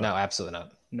 No, absolutely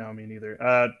not. No, me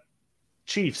neither.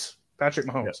 Chiefs. Patrick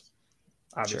Mahomes. Yes.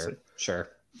 Obviously. Sure.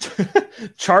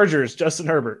 Chargers. Justin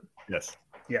Herbert. Yes.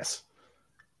 Yes.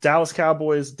 Dallas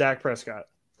Cowboys. Dak Prescott.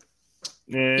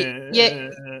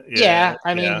 Yeah.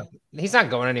 I mean, he's not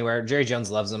going anywhere. Jerry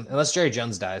Jones loves him, unless Jerry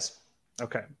Jones dies.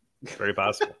 Okay. Very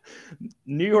possible.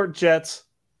 New York Jets.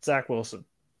 Zach Wilson.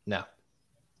 No.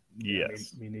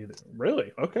 Yes. Me neither.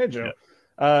 Really? Okay, Joe.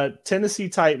 Yeah. Tennessee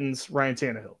Titans. Ryan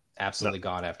Tannehill. Absolutely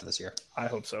gone after this year. I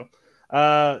hope so.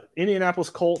 Indianapolis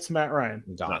Colts. Matt Ryan.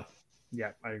 Gone. No.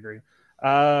 Yeah, I agree.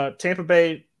 Tampa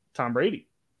Bay. Tom Brady.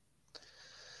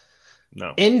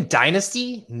 No. In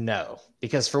Dynasty, no.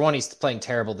 Because for one, he's playing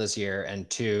terrible this year, and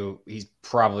 2, he's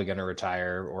probably going to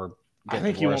retire or I get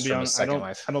think he won't divorced be from on. his second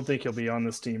wife. I don't think he'll be on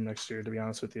this team next year, to be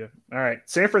honest with you. All right,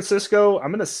 San Francisco.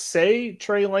 I'm going to say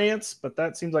Trey Lance, but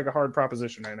that seems like a hard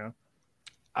proposition right now.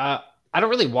 I don't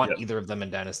really want either of them in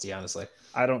Dynasty, honestly.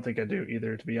 I don't think I do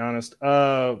either, to be honest.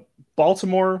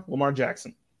 Baltimore, Lamar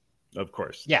Jackson, Of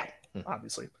course. Yeah.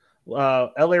 obviously.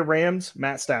 LA Rams,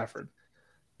 Matt Stafford.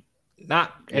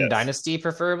 Not in Yes. Dynasty,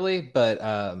 preferably, but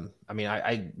I mean,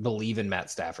 I believe in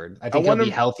Matt Stafford. I think he'll be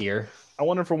healthier. I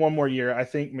want him for one more year. I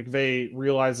think McVay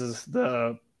realizes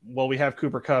we have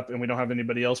Cooper Kupp and we don't have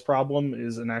anybody else problem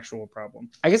is an actual problem.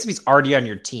 I guess if he's already on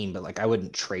your team, but like I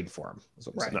wouldn't trade for him. Is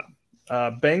what I'm Right.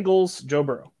 saying. Bengals, Joe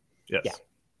Burrow. Yes. Yeah.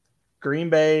 Green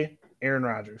Bay, Aaron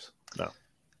Rodgers.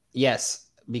 Yes,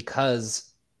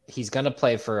 because he's going to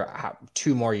play for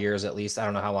 2 more years at least. I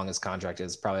don't know how long his contract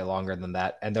is, probably longer than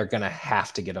that. And they're going to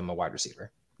have to get him a wide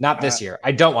receiver. Not this year.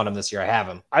 I don't want him this year. I have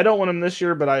him. I don't want him this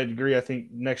year, but I agree. I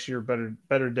think next year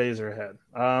better days are ahead.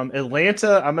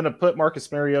 Atlanta, I'm going to put Marcus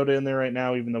Mariota in there right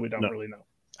now, even though we don't really know.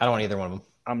 I don't want either one of them.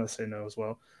 I'm going to say no as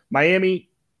well. Miami,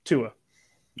 Tua.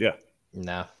 Yeah.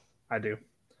 No. I do.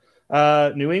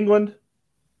 New England,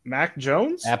 Mac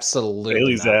Jones. Absolutely.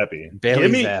 Bailey not. Zappi.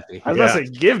 Bailey Zappi. I was about to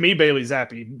say, give me Bailey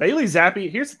Zappi. Bailey Zappi,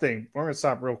 here's the thing. We're going to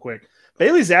stop real quick.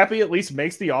 Bailey Zappi at least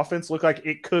makes the offense look like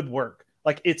it could work.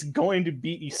 Like it's going to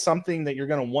be something that you're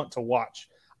going to want to watch.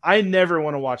 I never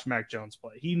want to watch Mac Jones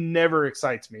play. He never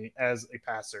excites me as a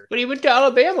passer. But he went to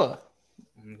Alabama.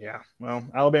 Yeah, well,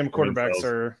 Alabama quarterbacks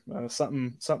are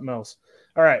something else.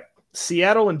 All right,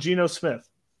 Seattle and Geno Smith.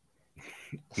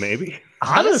 Maybe.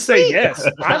 I'm going to say yes.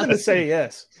 I'm going to say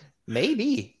yes.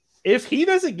 Maybe. If he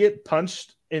doesn't get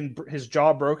punched in his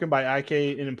jaw broken by IK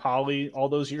and Impali all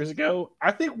those years ago,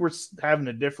 I think we're having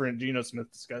a different Geno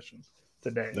Smith discussion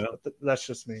today. No. That's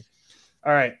just me.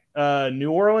 All right.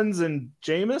 New Orleans and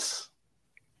Jameis.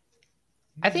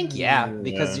 I think,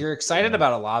 because you're excited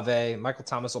about Olave. Michael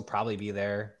Thomas will probably be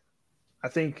there. I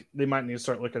think they might need to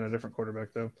start looking at a different quarterback,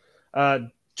 though.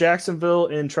 Jacksonville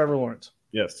and Trevor Lawrence.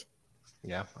 Yes.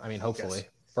 Yeah, I mean, hopefully.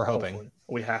 We're hoping. Hopefully.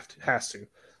 We has to.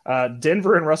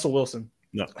 Denver and Russell Wilson.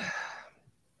 No.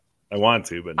 I want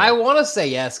to, but no. I want to say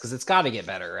yes because it's got to get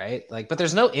better, right? Like, but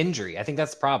there's no injury. I think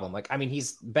that's the problem. Like, I mean,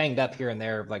 he's banged up here and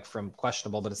there, like from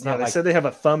questionable, but it's not. They like said they have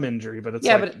a thumb injury, but it's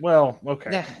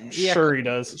okay. Yeah, sure he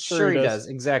does. Sure he does.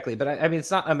 Exactly. But I mean,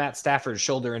 it's not a Matt Stafford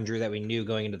shoulder injury that we knew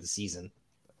going into the season.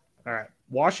 All right,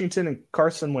 Washington and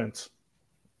Carson Wentz.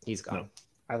 He's gone. No,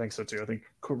 I think so too. I think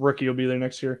rookie will be there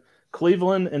next year.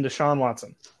 Cleveland and Deshaun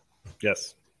Watson.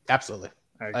 Yes, absolutely.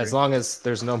 As long as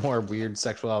there's no more weird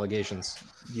sexual allegations.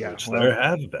 Yeah, there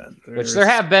have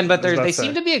been. But they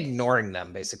seem to be ignoring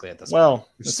them basically at this point.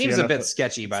 Which seems a bit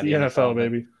sketchy by the NFL,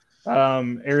 baby.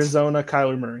 Arizona,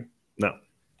 Kyler Murray. No.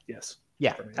 Yes.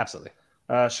 Yeah, absolutely.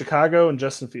 Chicago and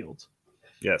Justin Fields.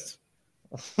 Yes.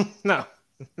 No.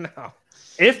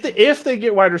 If they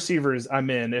get wide receivers,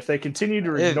 I'm in. If they continue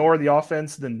to ignore the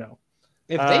offense, then no.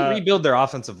 If they rebuild their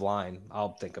offensive line,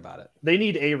 I'll think about it. They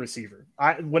need a receiver.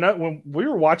 When we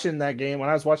were watching that game, when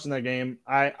I was watching that game,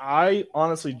 I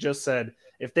honestly just said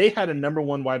if they had a number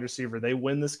one wide receiver, they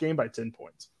win this game by 10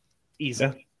 points. Easy.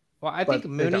 Yeah. Well, I think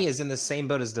Mooney is in the same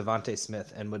boat as Devontae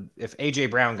Smith, and if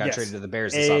AJ Brown got traded to the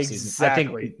Bears this offseason, I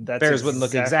think Bears wouldn't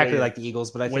look exactly like the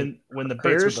Eagles. But I think when the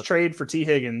Bears trade for T.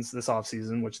 Higgins this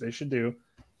offseason, which they should do,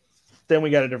 then we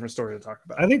got a different story to talk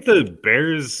about. I think the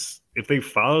Bears, if they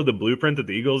follow the blueprint that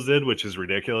the Eagles did, which is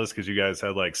ridiculous because you guys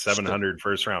had like 700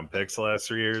 first-round picks the last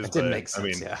 3 years. That didn't make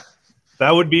sense,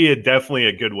 that would be definitely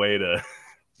a good way to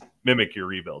mimic your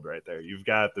rebuild right there. You've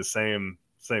got the same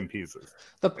pieces.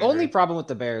 The only problem with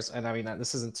the Bears, and I mean,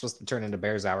 this isn't supposed to turn into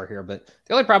Bears hour here, but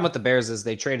the only problem with the Bears is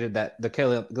they traded the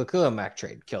Khalil Mack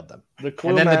trade killed them.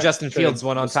 And then the Justin Fields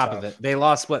one on top of it. They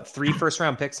lost 3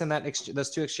 first-round picks in those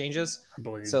 2 exchanges? I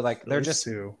believe. So like they're just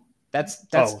two. That's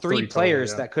 3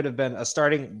 players that could have been a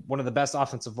starting one of the best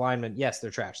offensive linemen. Yes,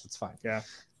 they're trash. That's fine. Yeah.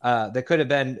 That could have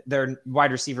been their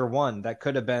wide receiver 1. That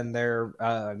could have been their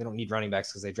they don't need running backs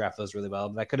because they draft those really well.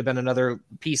 But that could have been another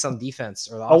piece on defense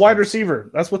or a wide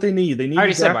receiver. That's what they need. They need. I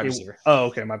already said wide receiver. Oh,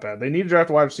 okay, my bad. They need to draft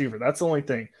a wide receiver. That's the only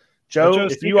thing. Joe,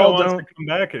 if you all don't come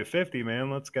back at 50, man,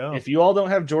 let's go. If you all don't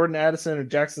have Jordan Addison or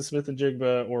Jackson Smith and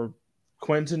Jigba or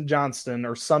Quentin Johnston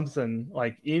or something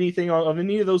like anything of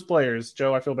any of those players,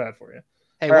 Joe, I feel bad for you.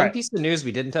 Hey, one piece of news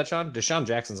we didn't touch on: Deshaun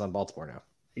Jackson's on Baltimore now.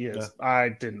 He is. Yeah. I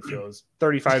didn't feel as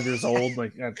 35 years old.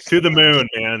 Like to the moon,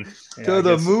 man. Yeah, to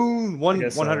the moon.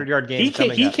 100-yard game.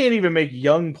 He can't even make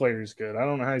young players good. I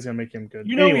don't know how he's gonna make him good.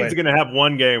 He's gonna have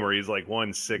one game where he's like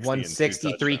 160.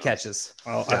 163 catches.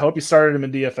 Well, I hope you started him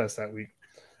in DFS that week.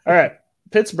 All right,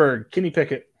 Pittsburgh, Kenny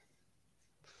Pickett.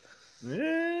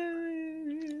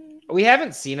 We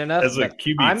haven't seen enough. As a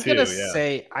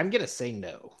QB2, I'm gonna say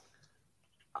no.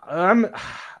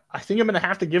 I think I'm going to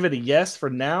have to give it a yes for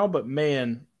now, but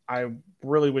man, I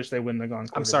really wish they wouldn't have gone.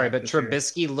 I'm sorry, but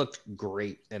Trubisky looked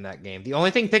great in that game. The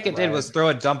only thing Pickett did was throw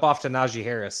a dump off to Najee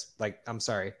Harris. Like, I'm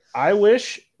sorry. I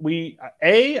wish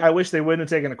I wish they wouldn't have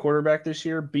taken a quarterback this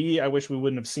year. B, I wish we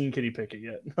wouldn't have seen Kenny Pickett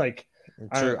yet. Like,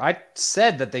 true. I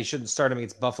said that they shouldn't start him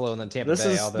against Buffalo and then Tampa Bay. This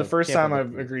is the first time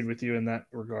I've agreed with you in that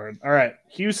regard. All right,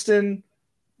 Houston.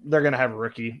 They're going to have a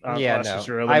rookie.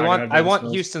 I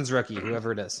want Houston's rookie,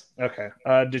 whoever it is. Okay.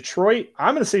 Detroit,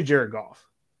 I'm going to say Jared Goff.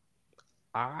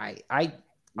 I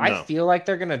feel like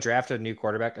they're going to draft a new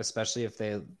quarterback, especially if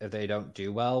they don't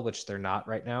do well, which they're not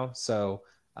right now. So,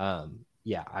 I'm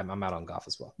out on Goff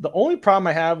as well. The only problem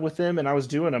I have with him, and I was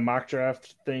doing a mock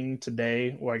draft thing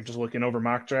today, like just looking over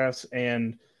mock drafts,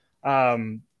 and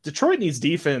Detroit needs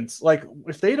defense. Like,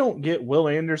 if they don't get Will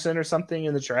Anderson or something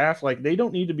in the draft, like, they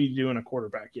don't need to be doing a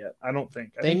quarterback yet. I don't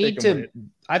think. I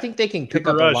think they can pick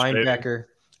up a linebacker. Baby.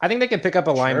 I think they can pick up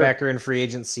a linebacker in free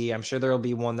agency. I'm sure there will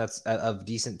be one that's of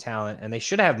decent talent, and they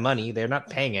should have money. They're not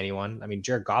paying anyone. I mean,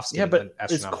 Jared Goff's but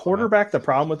is quarterback the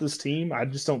problem with this team? I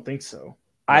just don't think so.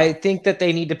 I think that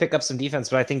they need to pick up some defense,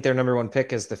 but I think their number 1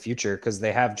 pick is the future because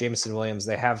they have Jameson Williams,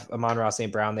 they have Amon-Ra St.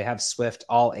 Brown, they have Swift,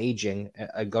 all aging,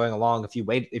 going along. If you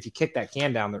kick that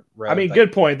can down the road, I mean,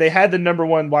 good point. They had the number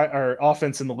 1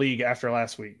 offense in the league after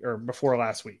last week or before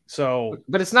last week. So,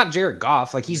 but it's not Jared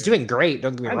Goff. Like, he's doing great.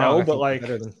 Don't get me wrong. I know, but like,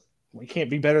 we can't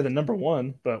be better than number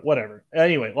 1. But whatever.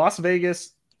 Anyway, Las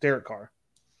Vegas, Derek Carr.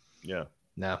 Yeah.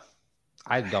 No.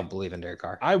 I don't believe in Derek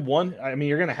Carr. I mean,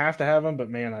 you're going to have him,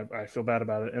 but man, I feel bad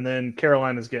about it. And then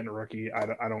Carolina's getting a rookie. I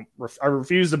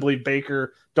refuse to believe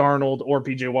Baker, Darnold, or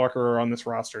PJ Walker are on this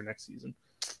roster next season.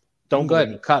 Don't go ahead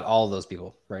and cut all of those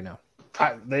people right now.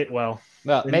 Well,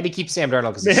 maybe keep Sam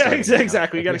Darnold because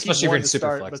exactly. You got to keep especially one if to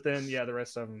you're in start, Superflex. but then the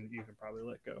rest of them you can probably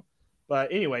let go.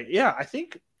 But anyway, yeah, I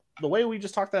think the way we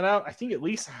just talked that out, I think at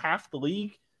least half the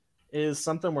league is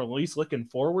something we're at least looking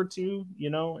forward to,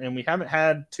 and we haven't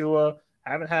had Tua,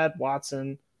 haven't had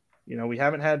Watson, we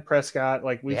haven't had Prescott.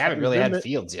 Like we haven't really had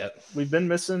Fields yet. We've been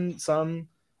missing some.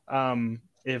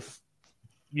 If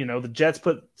the Jets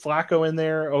put Flacco in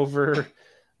there over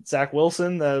Zach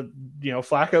Wilson,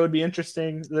 Flacco would be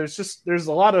interesting. There's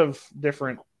a lot of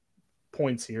different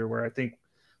points here where I think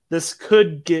this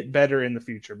could get better in the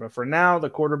future. But for now, the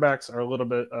quarterbacks are a little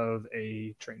bit of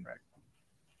a train wreck.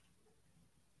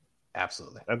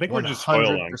 Absolutely. I think we're just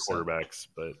spoiled on quarterbacks,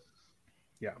 but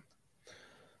yeah.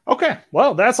 Okay,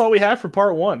 well, that's all we have for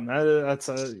part one. We're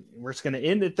just going to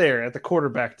end it there at the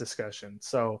quarterback discussion.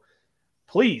 So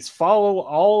please follow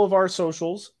all of our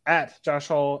socials at Josh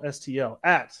Hall STL,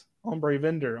 at Hombre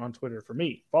Vendor on Twitter for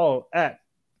me. Follow at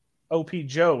OP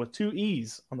Joe with 2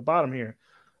 E's on the bottom here.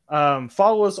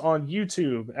 Follow us on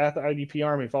YouTube at the IDP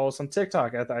Army. Follow us on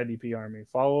TikTok at the IDP Army.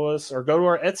 Follow us or go to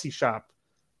our Etsy shop.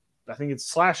 I think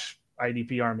it's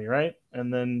 /IDP Army, right?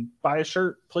 And then buy a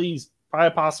shirt, please. Buy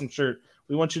a Possum shirt.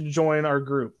 We want you to join our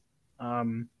group. All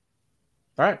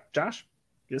right, Josh,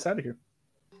 get us out of here.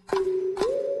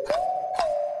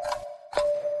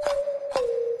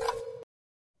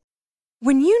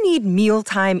 When you need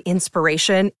mealtime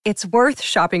inspiration, it's worth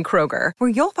shopping Kroger, where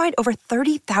you'll find over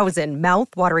 30,000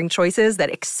 mouth-watering choices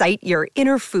that excite your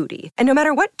inner foodie. And no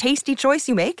matter what tasty choice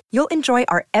you make, you'll enjoy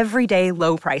our everyday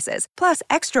low prices, plus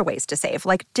extra ways to save,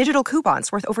 like digital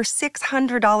coupons worth over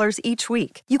 $600 each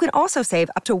week. You can also save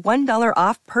up to $1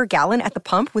 off per gallon at the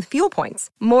pump with fuel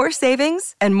points. More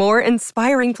savings and more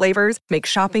inspiring flavors make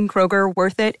shopping Kroger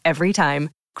worth it every time.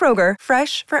 Kroger,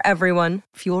 fresh for everyone.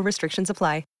 Fuel restrictions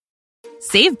apply.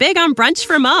 Save big on brunch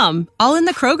for mom, all in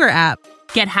the Kroger app.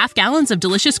 Get half gallons of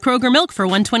delicious Kroger milk for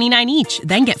 $1.29 each.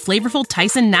 Then get flavorful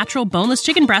Tyson natural boneless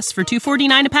chicken breasts for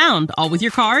 $2.49 a pound, all with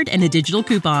your card and a digital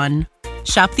coupon.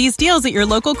 Shop these deals at your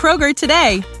local Kroger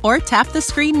today, or tap the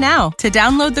screen now to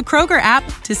download the Kroger app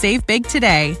to save big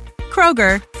today.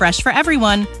 Kroger, fresh for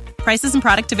everyone. Prices and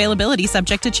product availability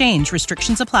subject to change.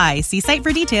 Restrictions apply. See site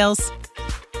for details.